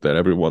truth that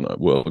everyone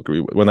will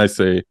agree with. When I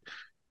say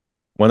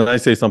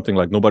something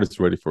like nobody's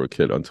ready for a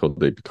kid until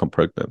they become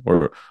pregnant,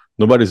 or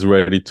nobody's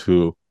ready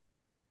to,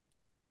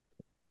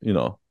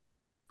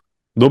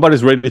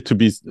 nobody's ready to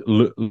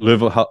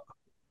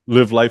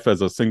live life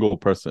as a single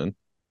person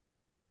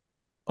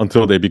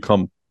until they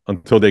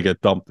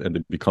get dumped and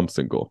they become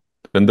single.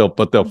 And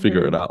they'll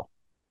figure it out.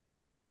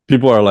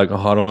 People are like, oh,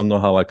 I don't know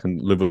how I can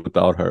live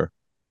without her.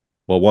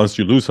 Well, once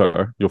you lose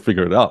her, you'll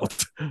figure it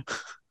out. Do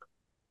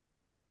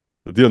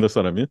you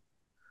understand what I mean?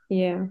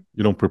 Yeah.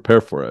 You don't prepare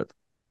for it.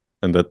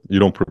 And that you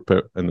don't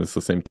prepare, and it's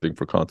the same thing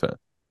for content.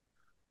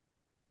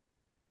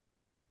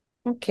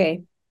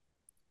 Okay.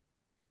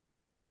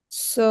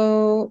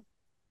 So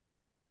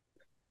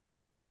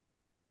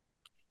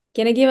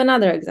can I give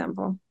another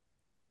example?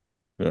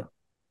 Yeah.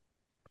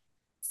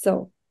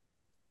 So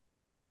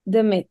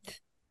the myth.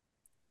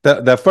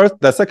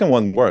 That second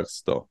one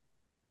works though.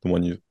 The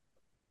one you,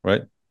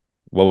 right?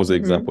 What was the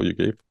example you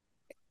gave?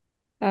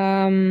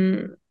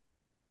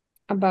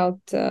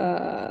 About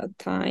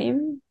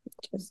time.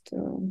 Just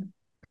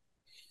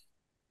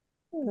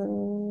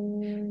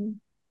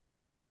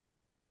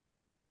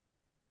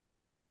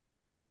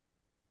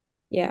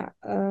yeah.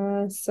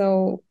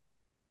 So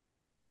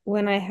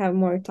when I have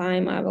more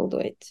time, I will do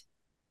it.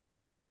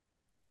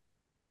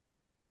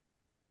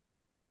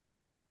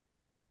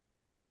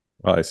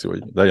 Oh, I see what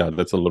you. Yeah,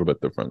 that's a little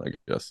bit different, I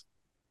guess.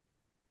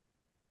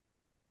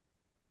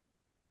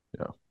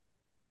 Yeah,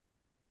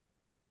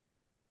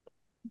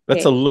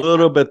 that's a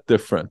little bit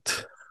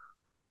different.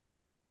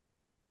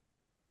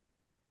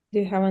 Do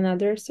you have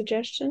another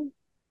suggestion?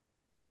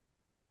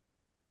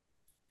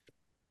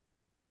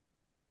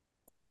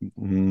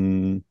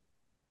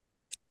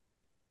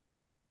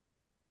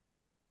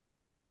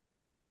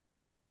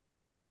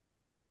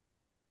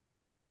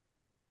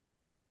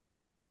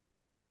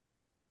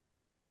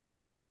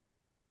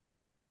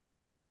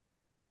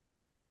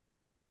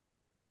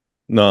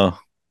 No,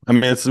 I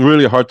mean, it's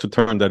really hard to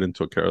turn that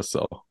into a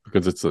carousel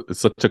because it's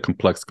such a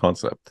complex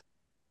concept,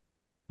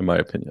 in my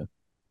opinion.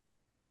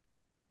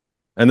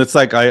 And it's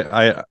like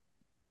I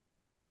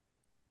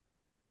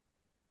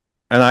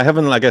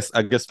haven't, I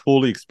guess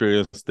fully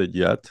experienced it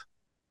yet.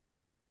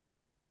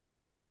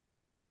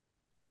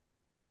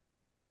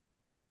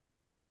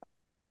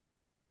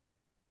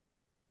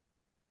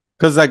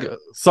 Because like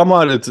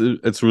somewhat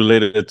it's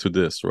related to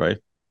this, right?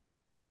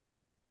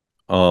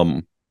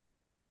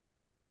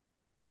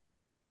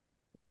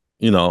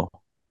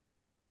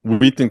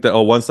 We think that,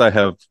 oh, once I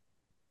have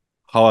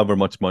however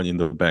much money in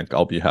the bank,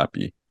 I'll be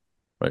happy,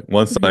 right?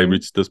 Once I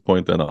reach this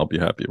point, then I'll be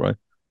happy, right?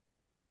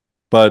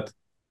 But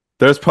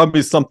there's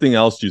probably something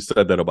else you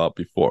said that about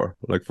before.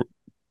 Like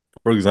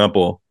for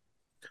example,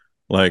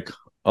 like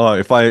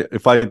if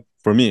I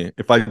for me,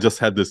 if I just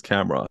had this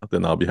camera,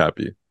 then I'll be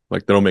happy.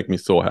 Like that'll make me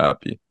so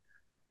happy.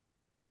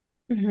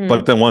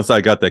 But then once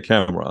I got that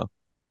camera,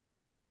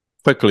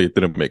 quickly it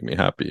didn't make me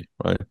happy,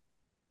 right?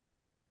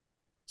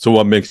 So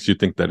what makes you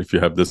think that if you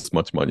have this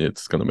much money,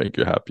 it's gonna make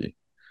you happy?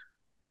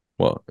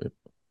 Well,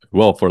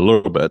 for a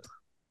little bit,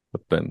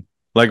 but then,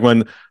 like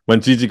when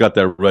Gigi got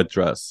that red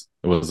dress,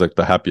 it was like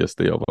the happiest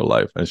day of her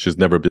life, and she's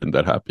never been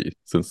that happy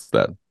since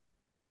then,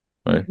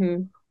 right?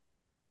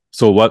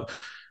 So what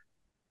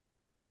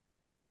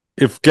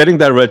if getting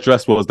that red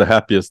dress was the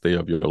happiest day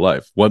of your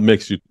life? What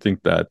makes you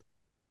think that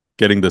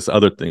getting this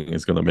other thing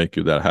is going to make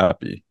you that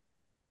happy,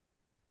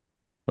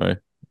 right?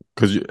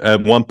 Because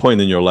at one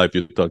point in your life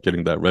you thought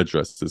getting that red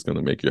dress is going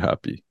to make you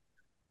happy,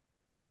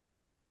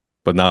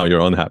 but now you're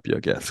unhappy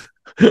again.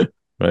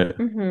 Right?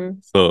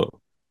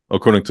 So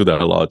according to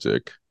that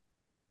logic,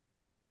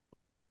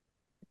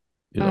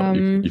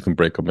 you can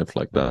break a myth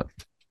like that.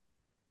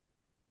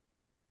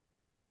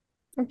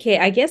 Okay,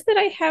 I guess that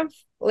I have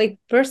like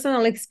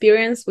personal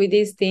experience with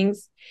these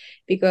things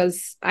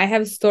because I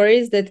have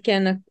stories that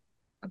can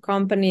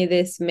accompany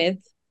this myth,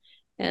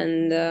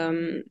 and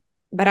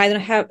but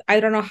I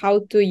don't know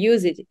how to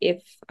use it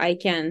if I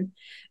can.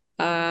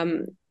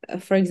 Um,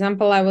 for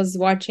example, I was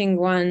watching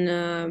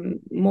one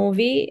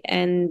movie,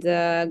 and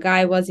the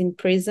guy was in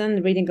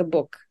prison reading a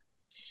book,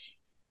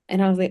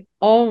 and I was like,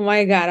 oh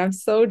my God, I'm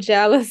so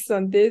jealous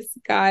on this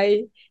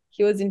guy.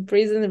 He was in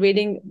prison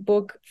reading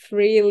book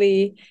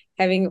freely,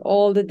 having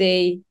all the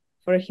day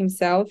for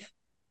himself.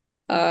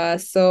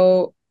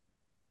 So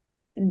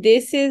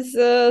this is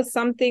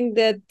something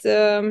that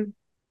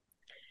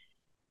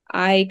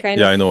I kind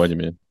Yeah, of I know what you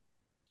mean.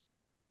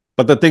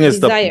 But the thing is,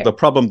 desire. the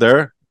problem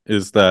there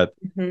is that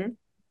Mhm.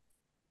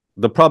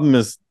 the problem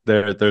is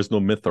there's no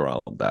myth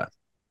around that.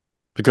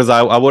 Because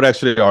I would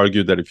actually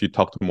argue that if you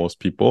talk to most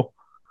people,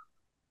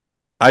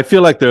 I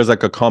feel like there's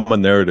like a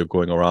common narrative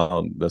going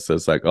around that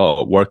says like,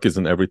 oh, work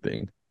isn't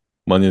everything,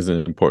 money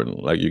isn't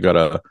important. Like you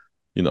gotta,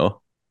 you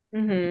know,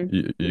 Mhm.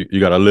 you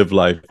gotta live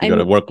life, you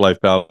gotta I'm work life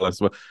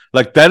balance.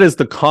 Like that is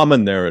the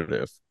common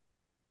narrative.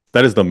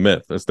 That is the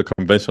myth. It's the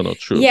conventional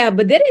truth, Yeah,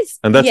 but there is,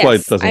 and that's why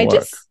it yes, doesn't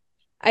work.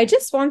 I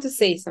just want to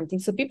say something.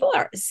 So people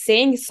are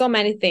saying so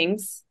many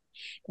things.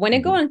 When I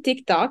go Mm-hmm. on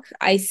TikTok,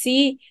 I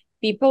see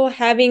people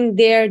having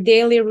their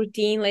daily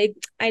routine, like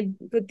I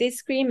put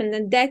this cream and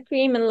then that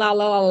cream and la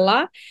la la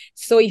la.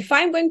 So if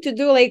I'm going to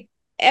do like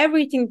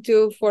everything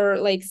to for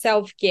like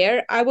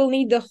self-care, I will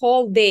need the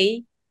whole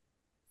day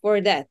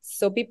for that.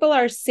 So people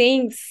are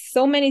saying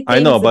so many I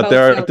know, things but about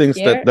there are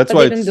things that self-care, that's but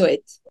why they don't do it's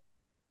it.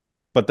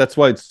 but that's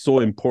why it's so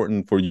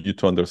important for you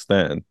to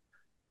understand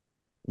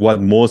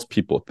what most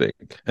people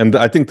think. And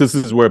I think this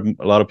is where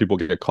a lot of people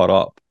get caught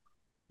up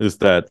is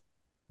that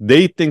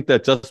they think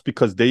that just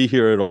because they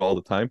hear it all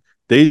the time,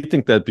 they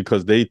think that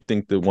because they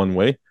think the one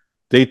way,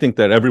 they think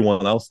that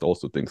everyone else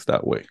also thinks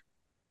that way.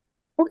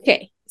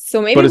 Okay.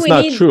 So But maybe it's we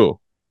not need, true.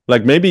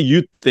 Like maybe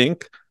you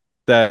think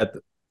that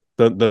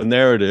the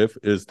narrative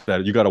is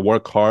that you got to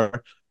work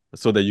hard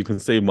so that you can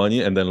save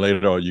money and then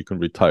later on you can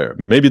retire.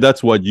 Maybe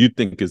that's what you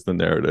think is the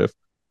narrative.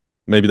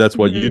 Maybe that's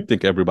what you Mhm.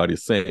 think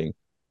everybody's saying.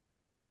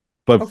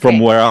 But from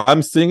Okay. where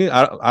I'm seeing it,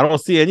 I don't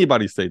see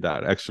anybody say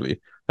that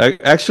actually.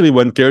 Like, actually,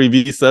 when Gary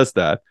Vee says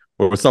that,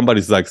 or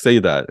somebody's like say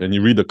that, and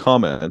you read the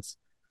comments,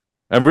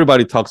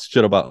 everybody talks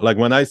shit about. Like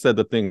when I said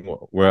the thing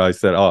where I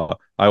said, "Oh,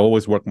 I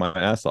always work my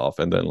ass off,"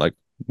 and then like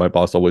my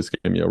boss always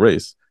gave me a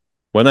raise.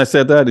 When I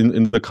said that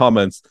in the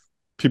comments,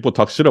 people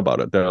talk shit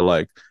about it. They're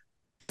like,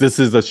 "This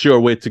is a sure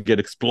way to get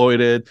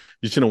exploited.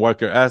 You shouldn't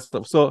work your ass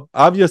off." So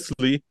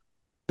obviously,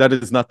 that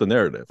is not the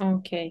narrative.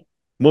 Okay.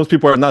 Most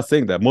people are not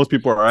saying that. Most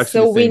people are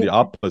actually So saying we the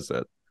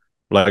opposite.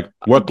 Like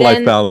work life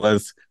then,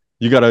 balance,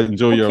 you got to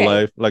enjoy your okay.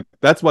 life. Like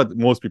that's what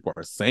most people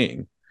are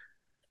saying.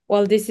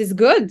 Well, this is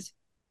good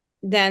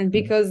then,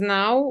 because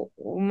now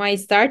my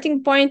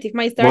starting point, if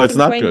my Well, it's starting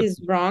not point good.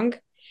 is wrong,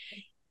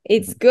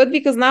 it's good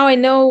because now I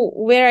know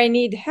where I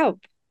need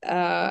help.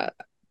 Uh,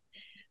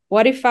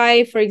 what if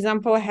I, for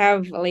example,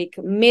 have like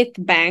myth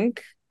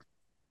bank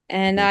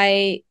and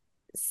I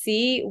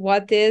see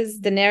what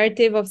is the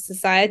narrative of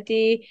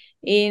society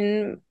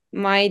in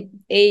my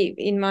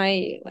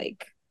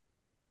like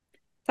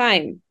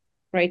time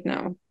right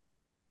now.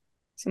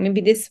 So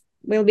maybe this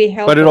will be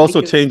But it helpful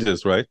also because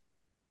changes, right?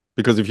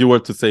 Because if you were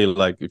to say,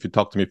 like, if you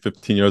talked to me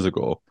 15 years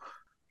ago,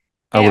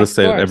 I yeah, would have of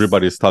said course.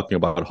 everybody's talking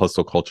about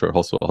hustle culture,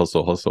 hustle,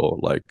 hustle, hustle.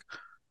 Like,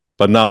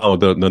 but now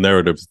the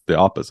narrative's the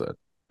opposite.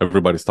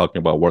 Everybody's talking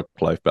about work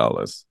life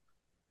balance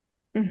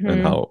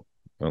and Mm-hmm. how,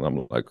 and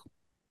I'm like,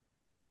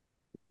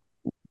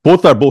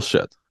 both are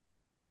bullshit,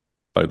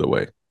 by the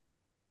way.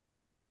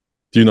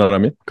 Do you know what I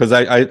mean? Because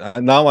I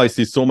now I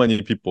see so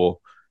many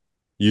people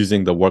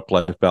using the work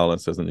life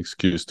balance as an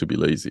excuse to be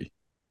lazy.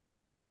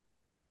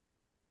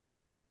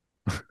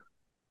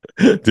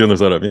 Do you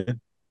understand what I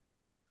mean?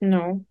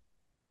 No.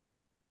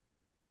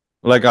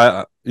 Like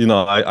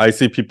I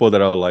see people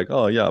that are like,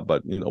 oh yeah,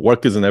 but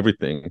work isn't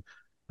everything,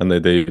 and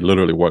they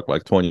literally work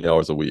like 20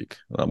 hours a week.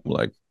 And I'm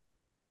like,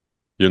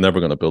 you're never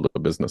gonna build a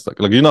business like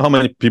how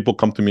many people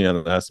come to me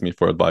and ask me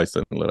for advice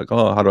and they're like,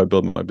 oh, how do I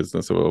build my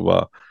business? Blah, blah,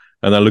 blah.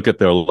 And I look at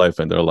their life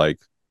and they're like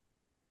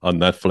on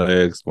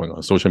Netflix, going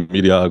on social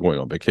media, going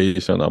on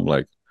vacation. I'm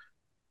like,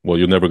 well,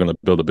 you're never gonna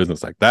build a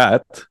business like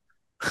that.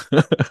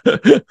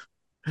 Do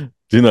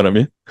you know what I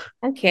mean?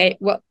 Okay.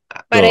 Well,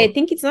 but I So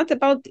think it's not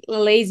about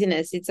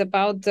laziness. It's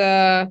about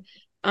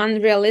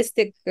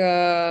unrealistic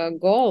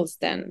goals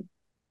then.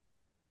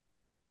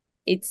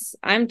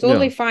 I'm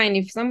totally yeah. fine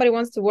if somebody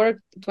wants to work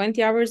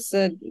 20 hours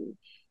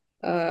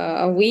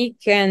a week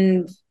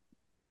and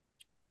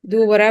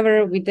do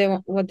whatever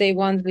what they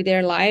want with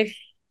their life.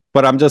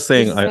 But I'm just This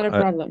saying, is not a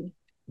problem.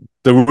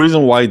 the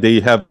reason why they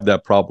have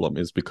that problem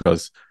is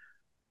because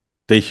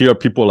they hear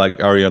people like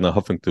Ariana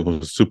Huffington,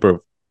 who's super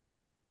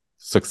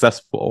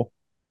successful,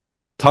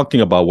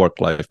 talking about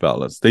work-life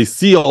balance. They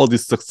see all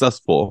these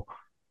successful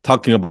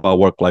talking about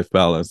work-life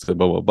balance and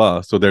blah blah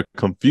blah. So they're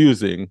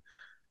confusing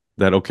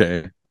that,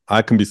 okay,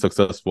 I can be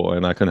successful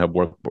and I can have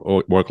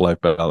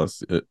work-life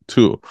balance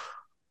too.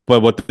 But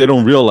what they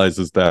don't realize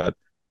is that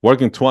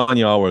working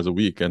 20 hours a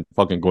week and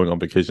fucking going on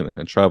vacation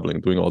and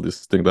traveling, doing all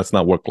these things, that's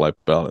not work-life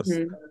balance.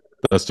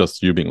 That's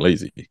just you being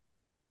lazy.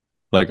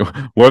 Like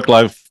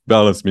work-life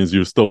balance means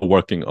you're still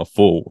working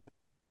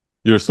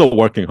you're still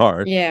working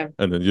hard. Yeah.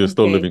 And then you're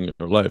still living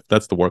your life.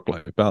 That's the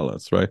work-life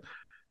balance, right?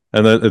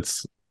 And then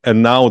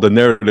and now the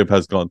narrative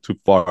has gone too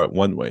far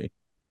one way.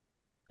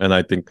 And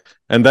I think,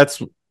 and that's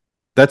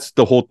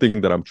the whole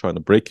thing that I'm trying to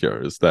break here,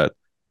 is that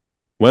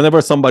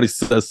whenever somebody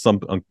says some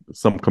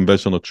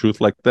conventional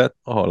truth like that,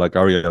 like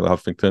Arianna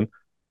Huffington,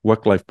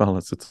 work-life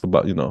balance, it's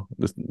about,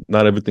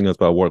 not everything is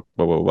about work,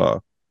 blah, blah, blah.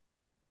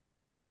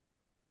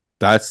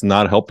 That's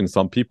not helping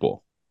some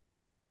people.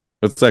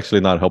 It's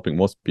actually not helping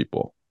most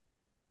people,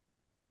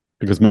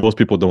 because most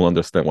people don't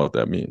understand what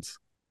that means.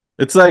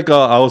 It's like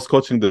I was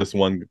coaching this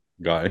one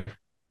guy,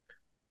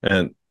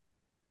 and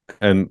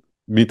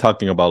me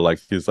talking about like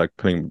he's like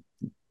playing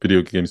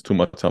video games too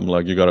much. I'm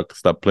like, you gotta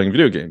stop playing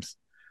video games.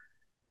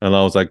 And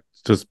I was like,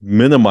 just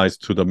minimize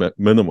to the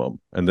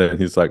minimum. And then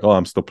he's like, oh,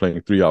 I'm still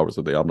playing 3 hours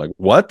a day. I'm like,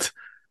 what?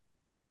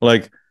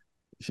 Like,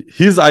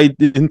 his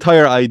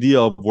entire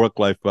idea of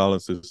work-life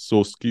balance is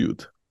so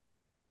skewed.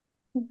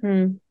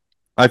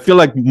 I feel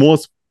like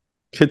most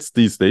kids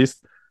these days,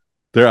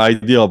 their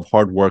idea of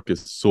hard work is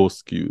so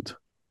skewed.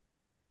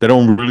 They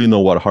don't really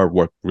know what hard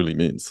work really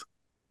means.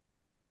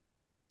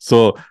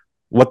 So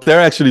what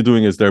they're actually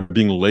doing is they're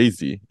being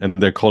lazy, and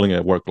they're calling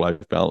it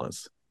work-life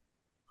balance.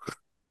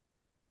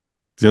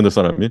 Do you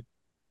understand what I mean?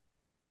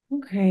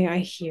 Okay, I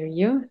hear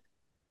you.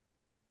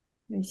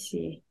 I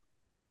see.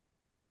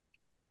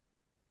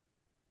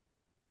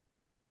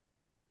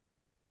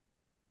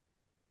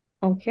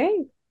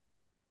 Okay.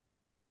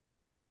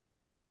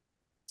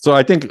 So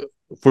I think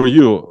for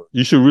you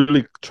should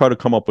really try to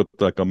come up with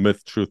like a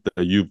myth truth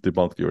that you've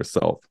debunked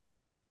yourself,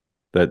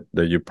 that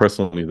you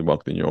personally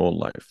debunked in your own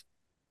life.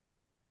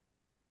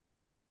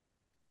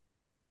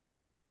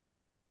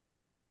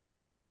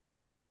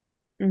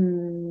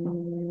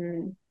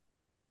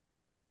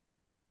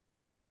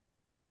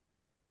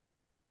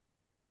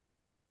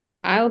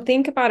 I'll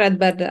think about it,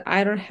 but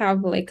I don't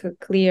have like a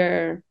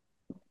clear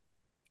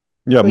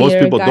most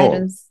people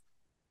guidance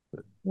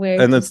don't. Where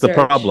and to it's search.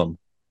 The problem.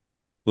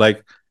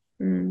 Like,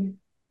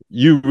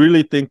 you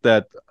really think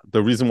that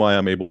the reason why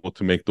I'm able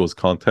to make those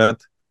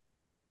content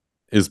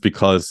is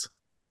because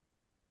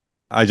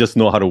I just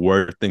know how to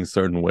word things a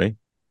certain way?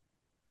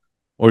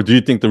 Or do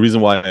you think the reason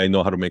why I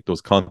know how to make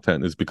those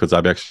content is because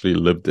I've actually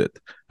lived it,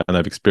 and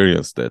I've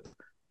experienced it,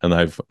 and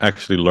I've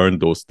actually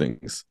learned those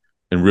things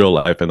in real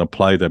life and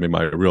applied them in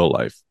my real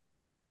life?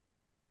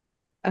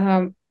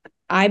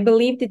 I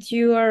believe that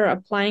you are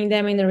applying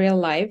them in the real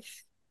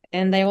life.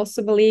 And I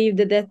also believe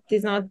that that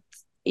is not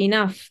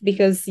enough,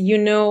 because you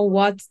know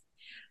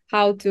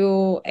how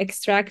to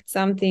extract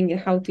something,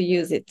 how to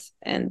use it,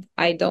 and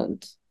I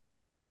don't.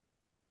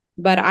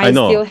 But I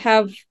still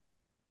have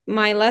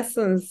my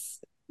lessons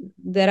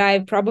that I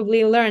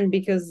probably learned,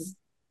 because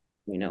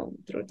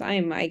through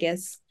time, I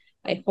guess.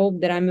 I hope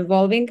that I'm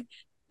evolving,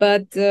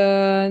 but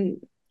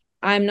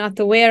I'm not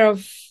aware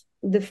of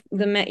the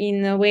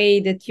in a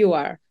way that you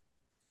are.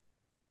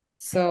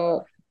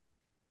 So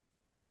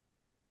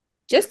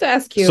just to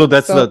ask you, so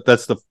that's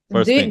the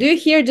first thing. Do you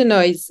hear the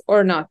noise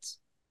or not?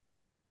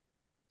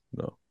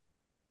 No,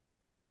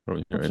 I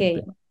don't hear okay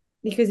anything.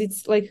 Because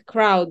it's like a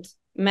crowd,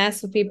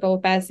 mass of people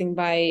passing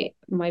by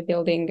my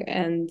building,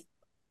 and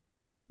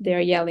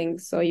they're yelling,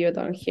 so you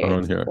don't hear I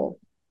don't it. hear. Cool.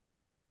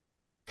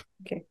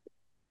 Okay.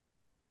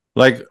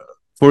 Like,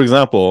 for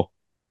example,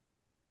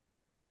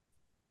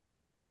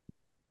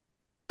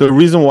 the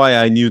reason why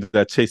I knew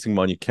that chasing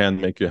money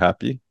can make you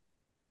happy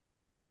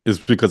is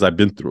because I've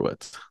been through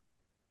it.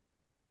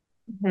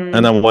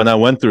 And then when I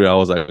went through it, I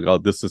was like, oh,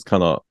 this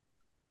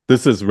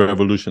is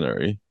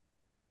revolutionary.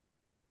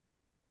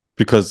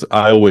 Because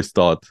I always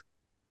thought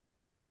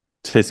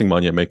chasing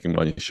money and making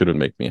money shouldn't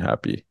make me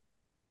happy.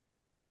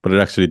 But it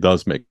actually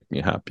does make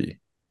me happy.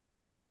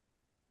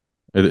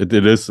 It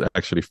is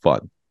actually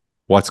fun.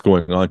 What's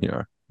going on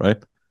here,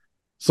 right?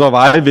 So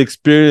I've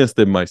experienced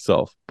it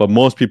myself, but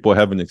most people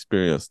haven't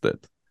experienced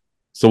it.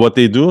 So what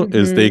they do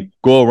is they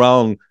go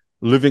around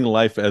living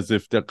life as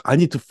if I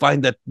need to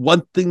find that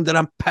one thing that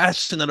I'm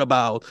passionate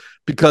about,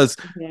 because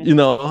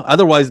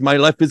otherwise my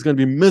life is going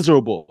to be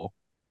miserable.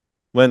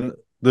 When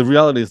the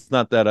reality is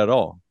not that at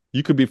all.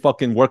 You could be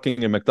fucking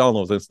working in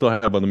McDonald's and still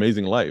have an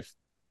amazing life.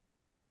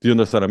 Do you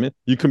understand what I mean?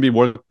 You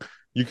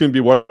can be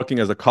working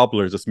as a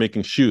cobbler, just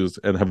making shoes,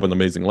 and have an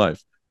amazing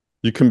life.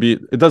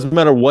 It doesn't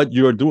matter what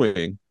you're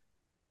doing.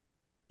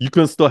 You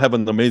can still have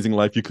an amazing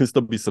life. You can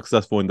still be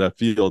successful in that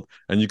field,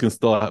 and you can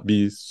still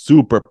be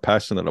super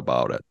passionate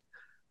about it.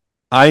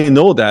 I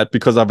know that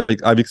because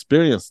I've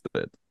experienced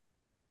it.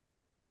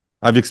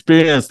 I've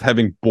experienced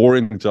having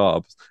boring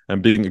jobs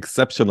and being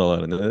exceptional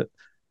in it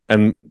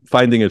and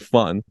finding it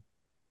fun,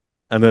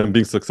 and then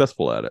being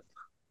successful at it.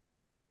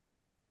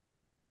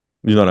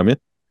 You know what I mean?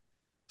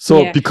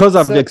 So because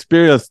I've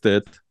experienced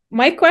it.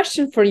 My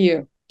question for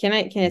you, can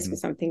I ask you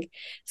something?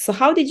 So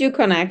how did you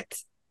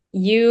connect?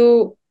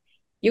 You've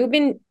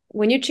been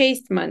when you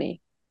chased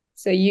money,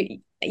 so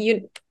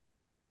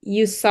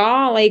you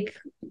saw like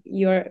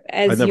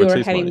I as never you're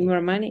chase having money.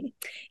 more money,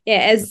 yeah,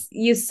 as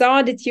you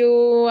saw that you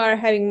are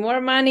having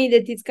more money,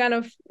 that it's kind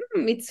of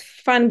it's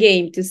fun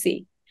game to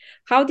see.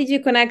 How did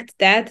you connect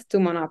that to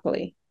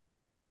Monopoly?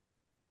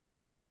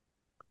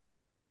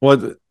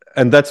 Well,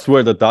 and that's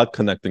where the dot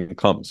connecting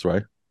comes,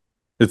 right?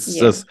 It's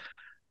Yeah. just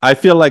I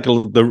feel like a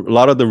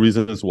lot of the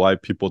reasons why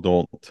people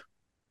don't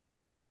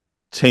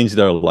change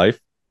their life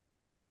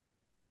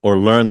or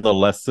learn the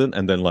lesson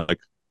and then like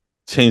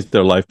change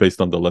their life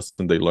based on the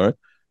lesson they learned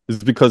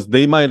is because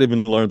they might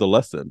even learn the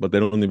lesson, but they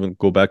don't even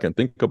go back and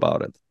think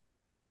about it.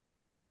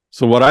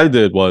 So what I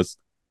did was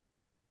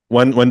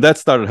when that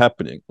started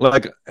happening,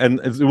 like, and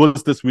it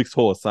was this week's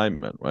whole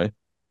assignment, right?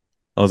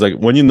 I was like,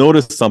 when you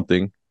notice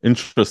something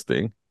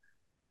interesting,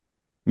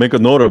 make a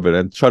note of it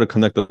and try to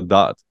connect the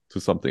dot to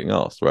something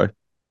else, right?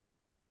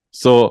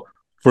 So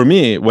for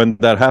me, when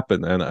that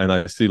happened and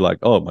I see like,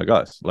 oh my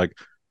gosh, like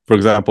for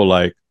example,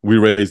 like we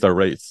raised our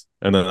rates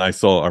and then I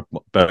saw our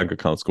bank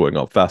accounts going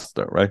up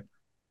faster, right?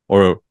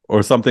 Or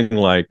something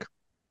like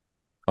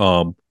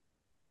um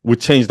we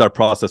changed our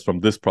process from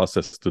this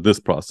process to this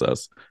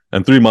process.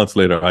 And 3 months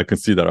later, I can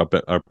see that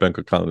our bank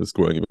account is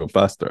growing even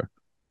faster,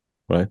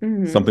 right?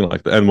 Mm-hmm. Something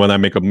like that. And when I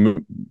make a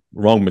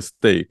wrong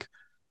mistake,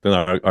 then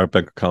our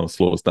bank account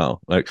slows down.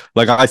 Like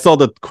I saw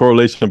the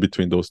correlation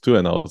between those two,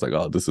 and I was like,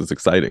 oh, this is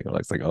exciting. And I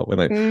was like, oh, when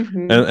I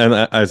Mm-hmm. and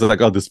I was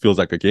like, oh, this feels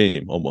like a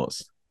game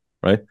almost,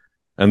 right?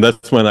 And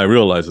that's when I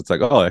realized it's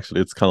like, oh,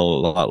 actually, it's kind of a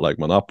lot like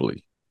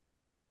Monopoly.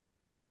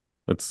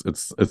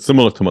 It's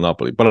similar to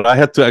Monopoly, but I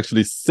had to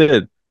actually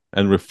sit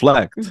and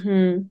reflect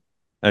Mm-hmm.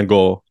 and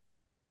go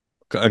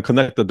and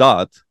connect the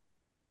dot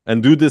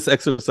and do this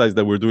exercise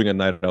that we're doing at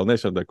Night Owl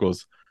Nation that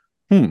goes,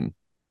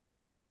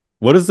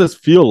 what does this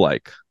feel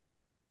like?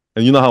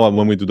 And you know how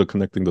when we do the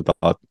connecting the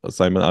dot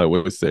assignment, I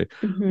always say,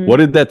 what Mm-hmm.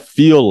 did that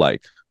feel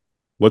like?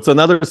 What's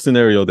another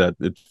scenario that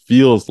it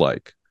feels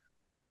like,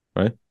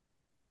 right?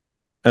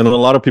 And a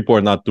lot of people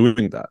are not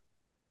doing that.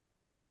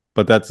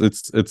 But that's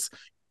it's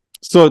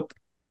so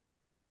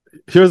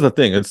here's the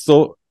thing. It's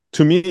so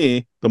to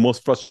me, the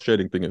most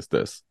frustrating thing is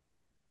this.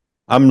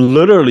 I'm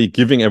literally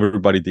giving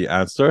everybody the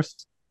answers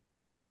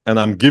and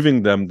I'm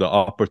giving them the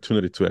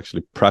opportunity to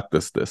actually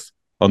practice this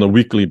on a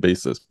weekly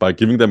basis by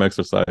giving them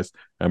exercise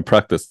and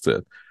practice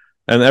it.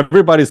 And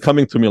everybody's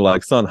coming to me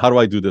like, son, how do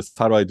I do this?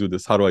 How do I do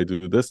this? How do I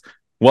do this?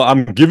 Well,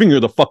 I'm giving you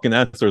the fucking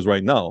answers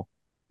right now,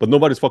 but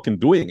nobody's fucking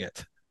doing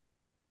it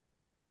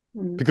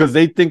Mm-hmm. because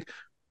they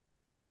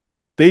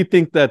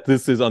think that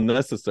this is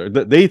unnecessary.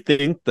 They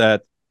think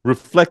that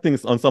reflecting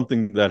on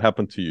something that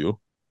happened to you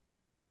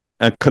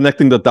and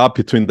connecting the dot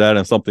between that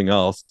and something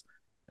else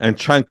and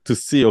trying to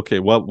see, okay,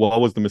 what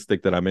was the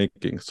mistake that I'm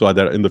making so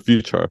that in the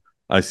future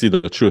I see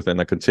the truth and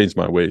I can change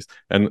my ways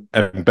and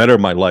better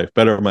my life,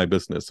 better my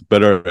business,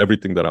 better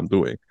everything that I'm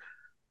doing.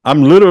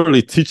 I'm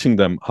literally teaching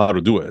them how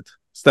to do it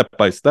step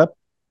by step,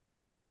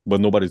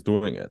 but nobody's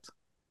doing it.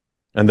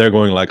 And they're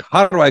going like,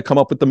 how do I come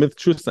up with the myth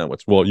truth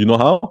sandwich? Well, you know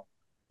how?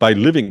 By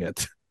living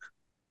it.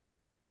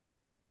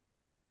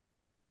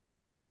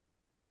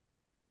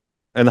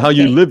 And how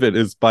you Okay. live it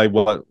is by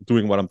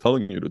doing what I'm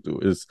telling you to do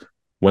is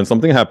when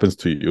something happens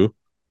to you,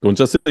 don't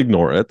just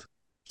ignore it,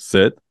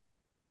 sit,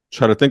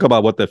 try to think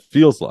about what that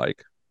feels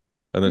like,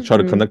 and then try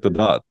to Mm-hmm. connect the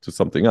dot to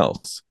something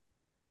else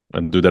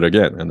and do that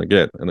again and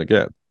again and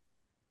again.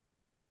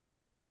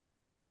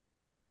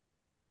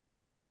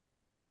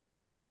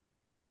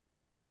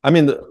 I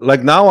mean,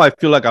 like now I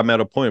feel like I'm at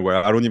a point where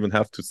I don't even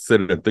have to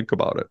sit and think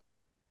about it.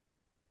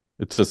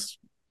 It's just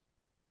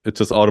it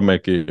just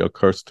automatically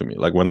occurs to me.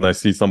 Like when I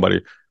see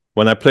somebody,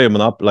 when I play a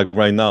Monopoly, like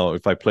right now,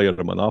 if I play at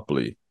a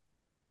Monopoly,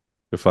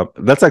 if I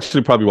that's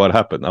actually probably what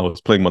happened. I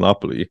was playing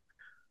Monopoly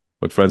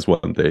with friends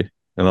one day,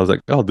 and I was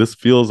like, oh, this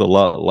feels a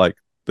lot like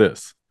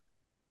this,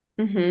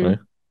 Mm-hmm. right?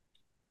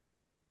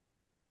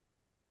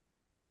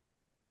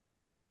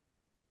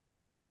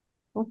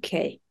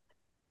 Okay.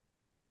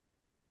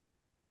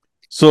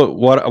 So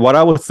what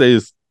I would say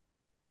is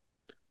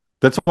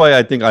that's why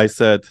I think I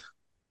said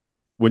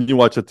when you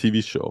watch a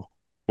TV show,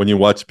 when you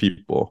watch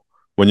people,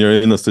 when you're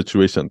in a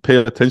situation, pay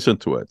attention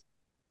to it.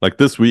 Like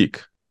this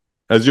week,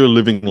 as you're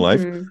living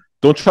life, Mm-hmm.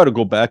 don't try to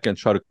go back and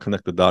try to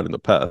connect the dot in the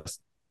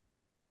past.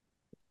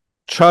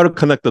 Try to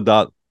connect the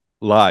dot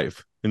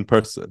live in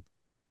person.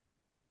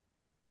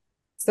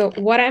 So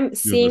what I'm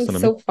You seeing understand what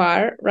I mean? so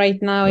far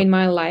right now Yep. in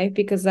my life,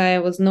 because I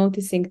was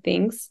noticing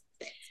things,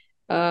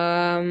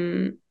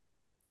 um,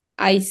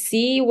 I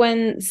see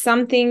when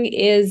something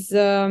is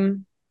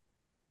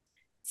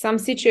some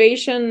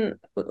situation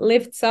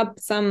lifts up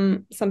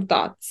some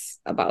thoughts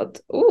about,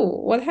 oh,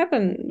 what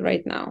happened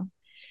right now?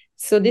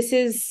 So this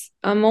is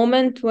a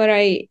moment where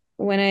I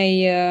when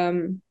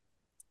I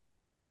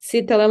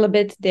sit a little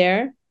bit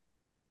there,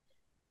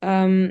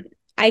 um,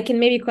 I can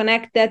maybe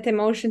connect that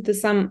emotion to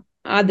some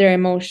other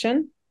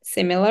emotion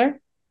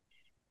similar.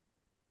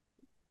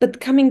 But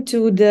coming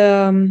to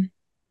the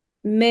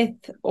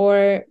myth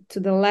or to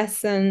the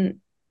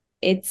lesson,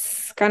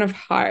 it's kind of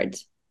hard.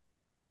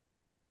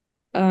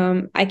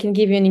 I can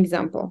give you an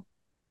example.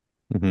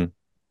 Mm-hmm.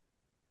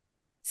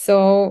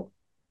 So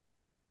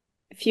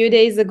a few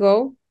days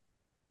ago,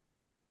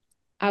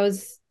 I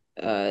was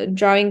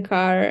driving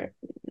car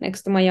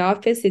next to my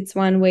office. It's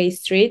one-way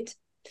street.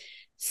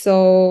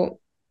 So,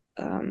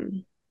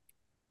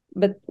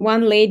 but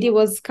one lady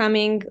was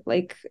coming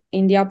like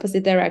in the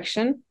opposite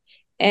direction.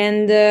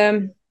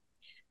 And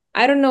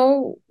I don't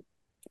know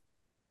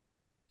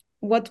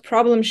what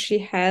problem she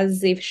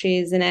has, if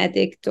she's an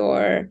addict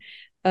or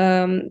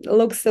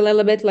looks a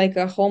little bit like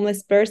a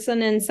homeless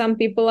person. And some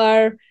people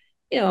are,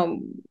 you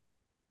know,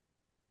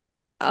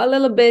 a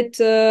little bit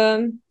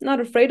not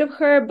afraid of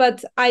her,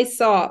 but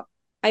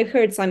I've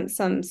heard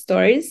some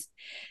stories.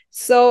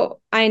 So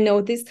I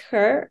noticed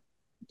her,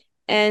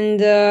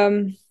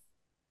 and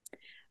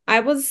I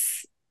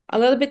was a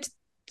little bit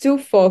too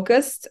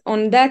focused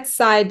on that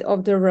side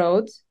of the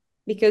road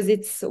because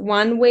it's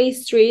one-way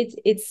street.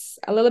 It's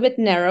a little bit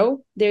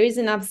narrow. There is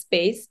enough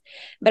space,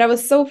 but I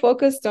was so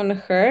focused on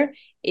her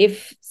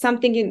if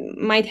something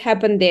might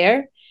happen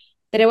there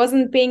that I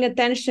wasn't paying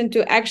attention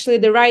to actually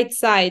the right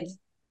side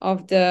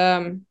of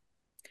the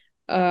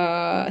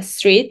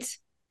street.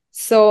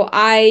 So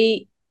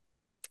I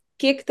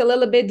kicked a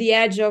little bit the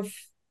edge of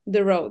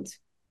the road.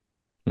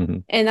 Mm-hmm.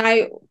 And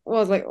I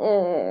was like,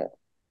 oh,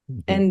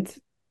 and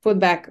put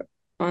back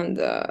on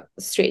the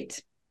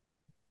street.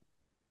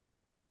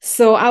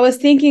 So I was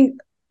thinking,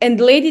 and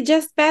the lady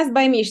just passed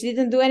by me. She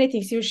didn't do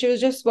anything. She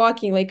was just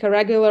walking like a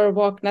regular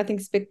walk, nothing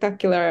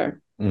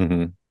spectacular.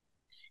 Mm-hmm.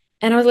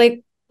 And I was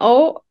like,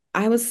 oh,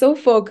 I was so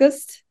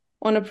focused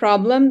on a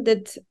problem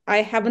that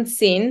I haven't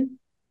seen.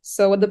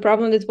 So the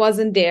problem that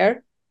wasn't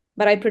there,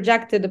 but I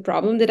projected the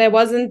problem that I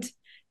wasn't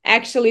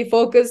actually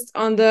focused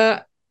on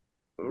the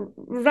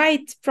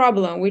right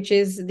problem, which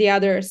is the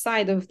other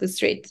side of the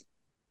street,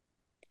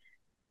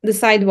 the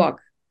sidewalk.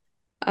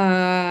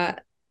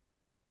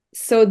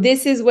 So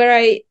this is where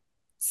I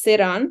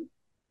sit on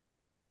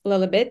a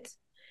little bit.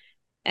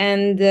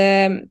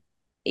 And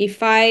if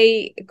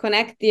I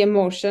connect the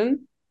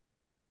emotion,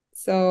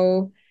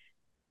 so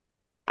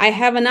I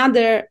have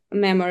another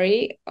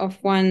memory of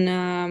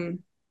one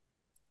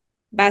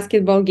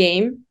basketball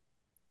game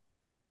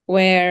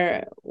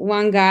where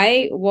one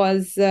guy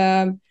was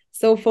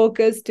so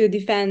focused to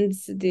defend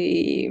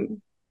the,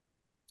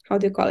 how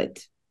do you call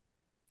it?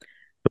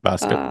 The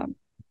basket.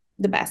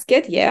 The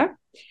basket, yeah.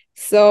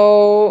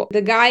 So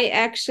the guy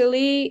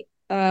actually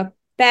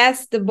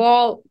passed the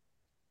ball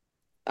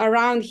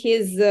around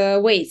his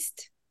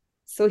waist.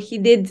 So he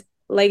did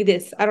like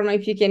this. I don't know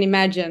if you can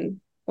imagine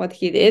what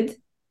he did.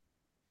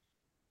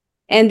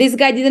 And this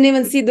guy didn't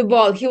even see the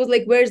ball. He was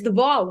like, where's the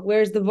ball?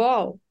 Where's the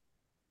ball?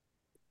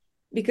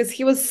 Because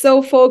he was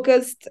so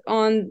focused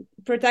on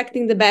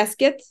protecting the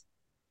basket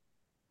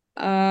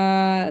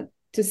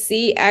to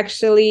see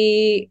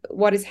actually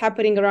what is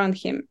happening around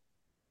him.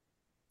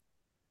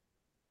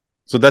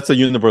 So that's a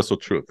universal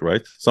truth,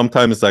 right?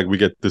 Sometimes like we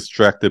get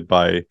distracted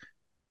by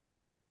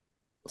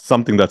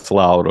something that's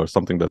loud or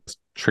something that's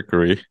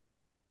trickery.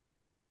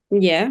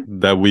 Yeah.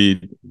 That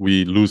we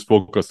lose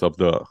focus of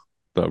the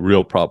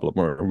real problem,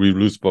 or we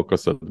lose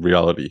focus of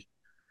reality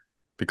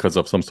because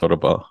of some sort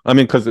of I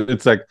mean, because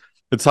it's like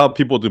it's how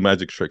people do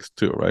magic tricks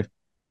too, right?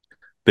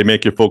 They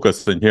make you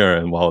focus in here,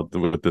 and while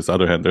with this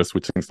other hand, they're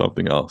switching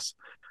something else,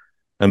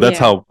 and that's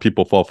Yeah. how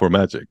people fall for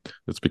magic.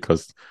 It's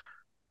because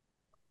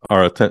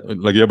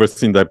like, you ever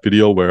seen that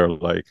video where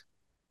like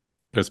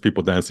there's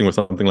people dancing or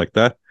something like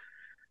that,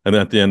 and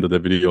then at the end of the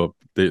video,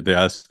 they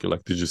ask you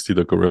like, "Did you see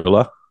the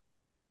gorilla?"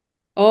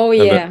 Oh,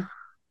 And then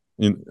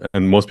yeah.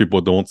 and most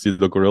people don't see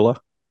the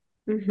gorilla.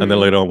 And then Mm-hmm.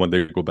 later on, when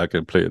they go back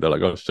and play it, they're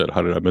like, "Oh shit,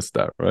 how did I miss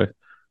that?" Right?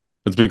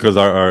 It's because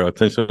our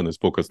attention is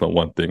focused on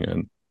one thing,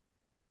 and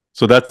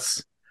so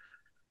that's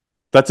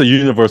a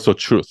universal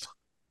truth.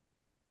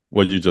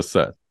 What you just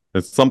said,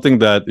 it's something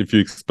that if you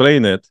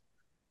explain it,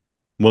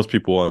 most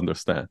people will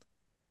understand,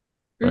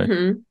 right?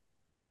 Mm-hmm.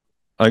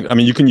 I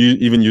mean, you can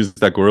even use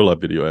that gorilla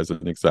video as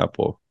an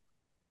example.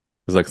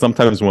 It's like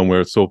sometimes when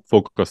we're so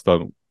focused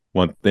on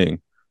one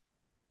thing,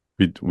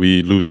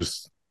 we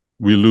lose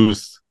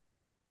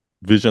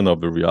vision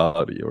of the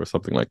reality or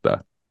something like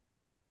that.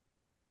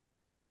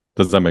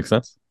 Does that make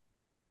sense?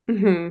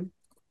 Mm-hmm.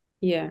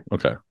 Yeah.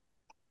 Okay.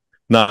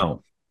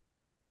 Now,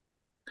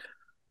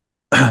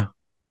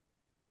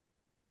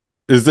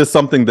 is this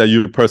something that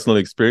you personally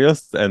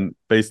experienced, and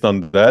based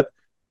on that,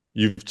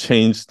 you've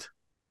changed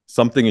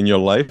something in your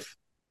life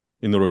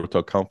in order to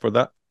account for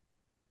that?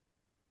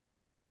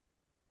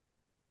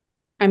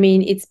 I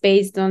mean, it's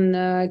based on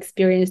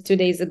experience 2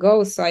 days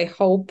ago, so I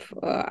hope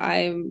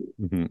I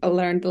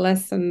learned the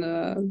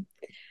lesson.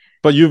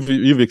 But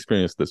you've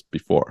experienced this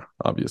before,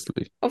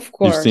 obviously. Of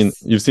You've seen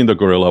course. the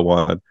gorilla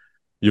one.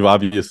 You've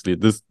obviously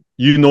this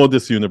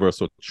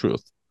universal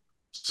truth.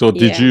 So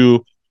did Yeah.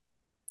 you,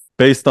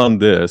 based on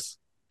this,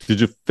 did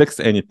you fix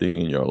anything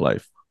in your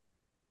life?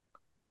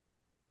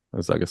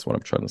 That's, I guess, what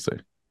I'm trying to say.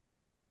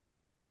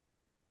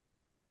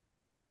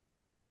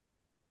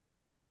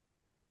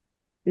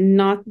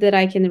 Not that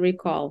I can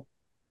recall.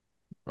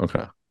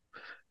 Okay.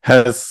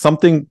 Has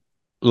something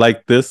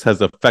like this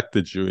has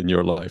affected you in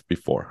your life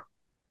before?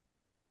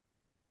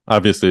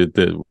 Obviously, it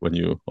did when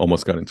you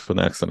almost got into an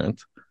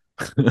accident.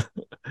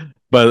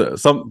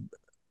 But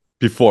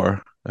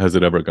before, has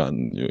it ever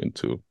gotten you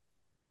into?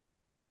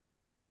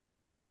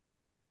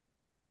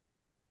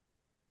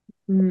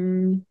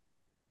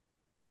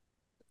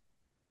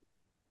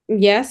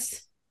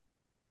 Yes.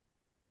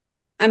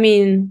 I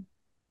mean,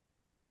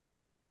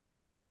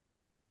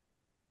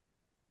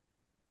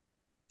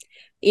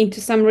 into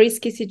some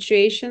risky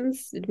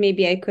situations that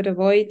maybe I could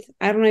avoid.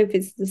 I don't know if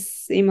it's the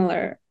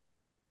similar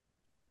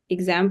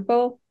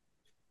example.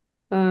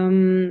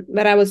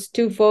 But I was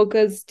too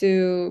focused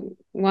to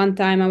one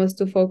time I was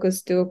too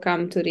focused to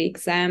come to the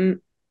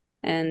exam,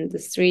 and the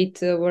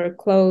streets were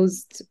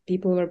closed.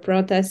 People were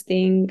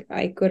protesting.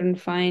 I couldn't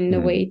find a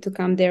way to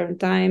come there on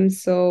time.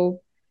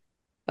 So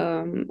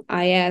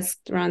I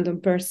asked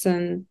random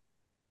person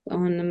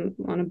on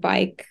a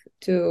bike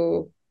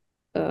to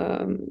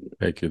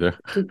take you there.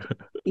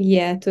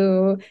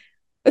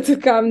 To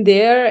come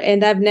there,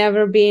 and I've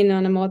never been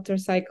on a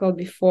motorcycle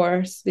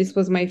before. So this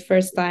was my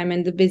first time,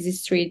 and the busy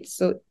streets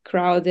so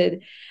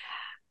crowded.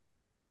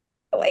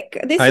 Like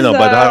this, I know,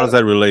 but how does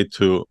that relate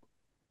to?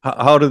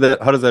 How does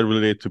that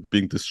relate to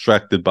being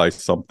distracted by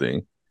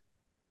something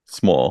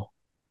small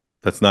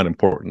that's not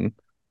important?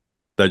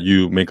 That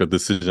you make a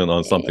decision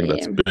on something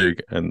that's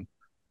big and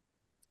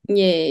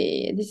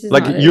this is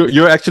like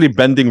you're actually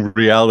bending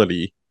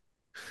reality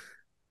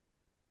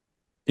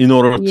in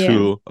order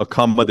to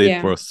accommodate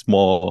for a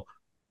small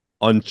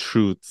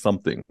untruth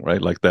something,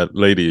 right? Like that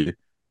lady,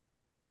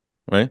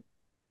 right?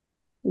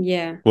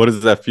 Yeah. What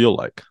does that feel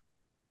like?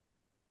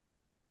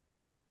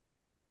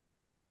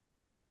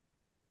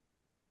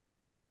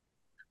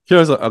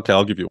 Okay,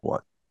 I'll give you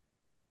one.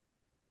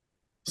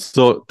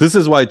 So this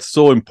is why it's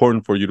so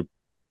important for you to.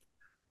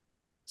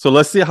 So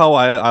let's see how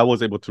I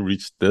was able to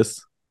reach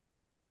this.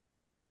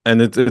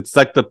 And it's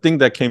like the thing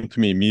that came to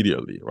me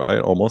immediately, right?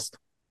 Almost.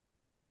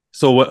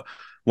 So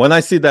when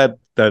I see that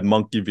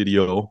monkey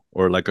video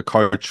or like a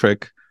car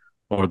trick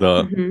or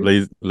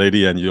the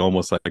lady and you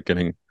almost like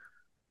hitting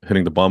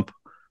the bump.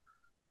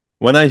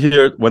 When I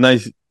hear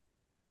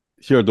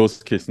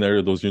those case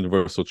scenarios, those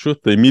universal truth,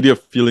 the immediate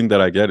feeling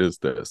that I get is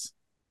this.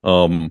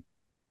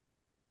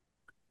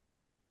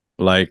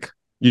 Like,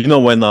 you know,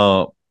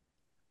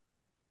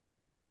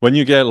 when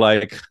you get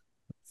like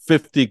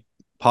 50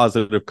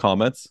 positive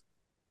comments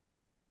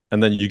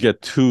and then you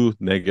get 2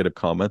 negative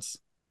comments,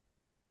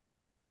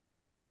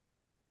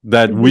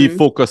 that we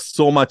focus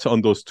so much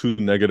on those 2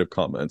 negative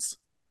comments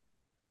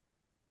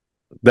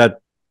that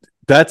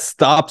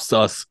stops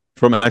us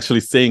from actually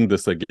saying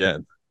this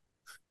again,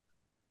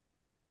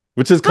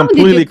 which is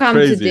completely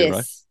crazy,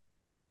 right?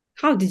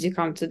 How did you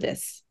come to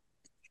this?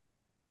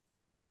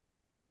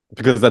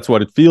 Because that's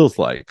what it feels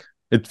like.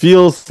 It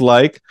feels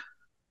like,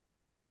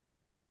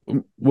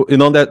 you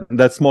know,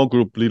 that small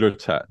group leader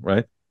chat,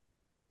 right?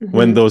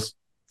 When those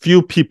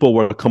few people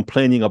were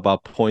complaining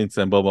about points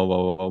and blah blah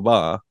blah blah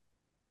blah,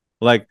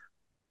 like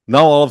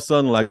now all of a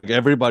sudden, like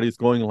everybody's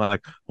going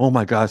like, oh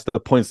my gosh, the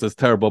points is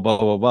terrible, blah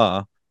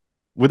blah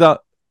blah,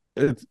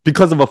 it's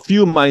because of a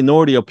few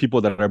minority of people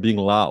that are being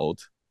loud.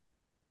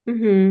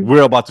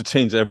 We're about to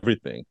change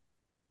everything.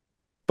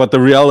 But the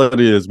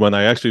reality is, when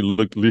I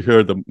actually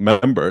hear the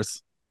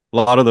members, a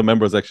lot of the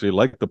members actually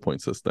like the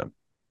point system,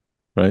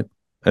 right?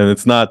 And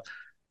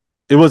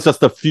it was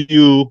just a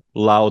few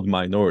loud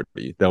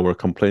minority that were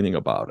complaining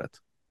about it.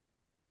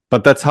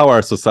 But that's how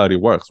our society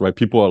works, right?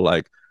 People are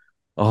like,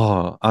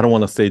 oh, I don't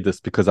want to say this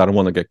because I don't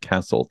want to get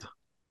canceled.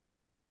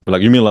 But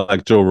like, you mean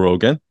like Joe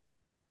Rogan?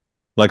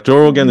 Like Joe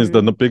Rogan is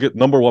the biggest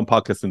 #1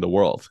 podcast in the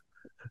world.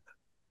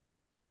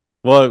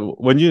 Well,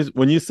 when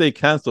you say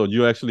canceled,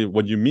 you actually,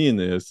 what you mean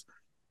is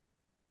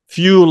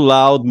few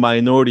loud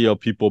minority of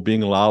people being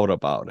loud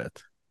about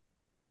it,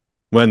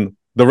 when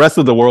the rest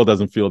of the world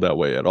doesn't feel that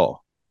way at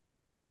all.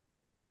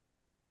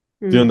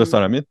 Do you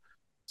understand what I mean?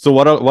 So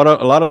what a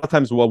lot of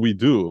times what we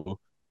do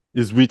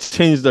is we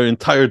change the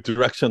entire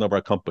direction of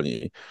our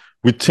company.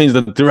 We change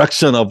the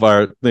direction of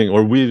our thing,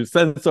 or we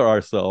censor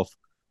ourselves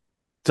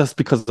just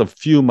because a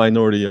few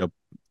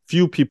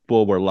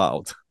people were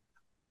loud.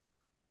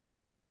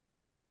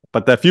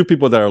 But that few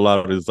people that are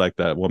loud is like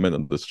that woman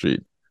on the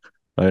street,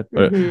 right?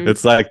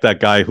 It's like that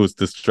guy who's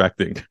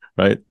distracting,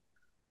 right?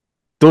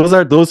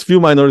 Those few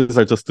minorities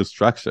are just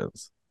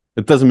distractions.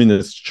 It doesn't mean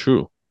it's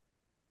true.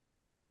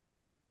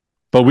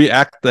 But we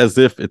act as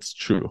if it's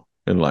true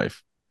in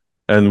life.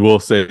 And we'll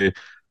say,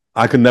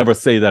 I could never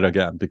say that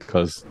again,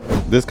 because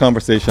this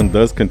conversation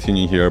does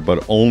continue here,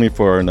 but only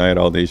for our Night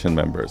Owl Nation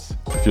members.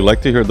 If you'd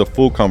like to hear the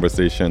full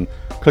conversation,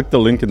 click the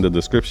link in the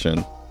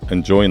description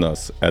and join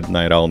us at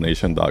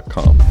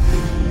nightowlnation.com.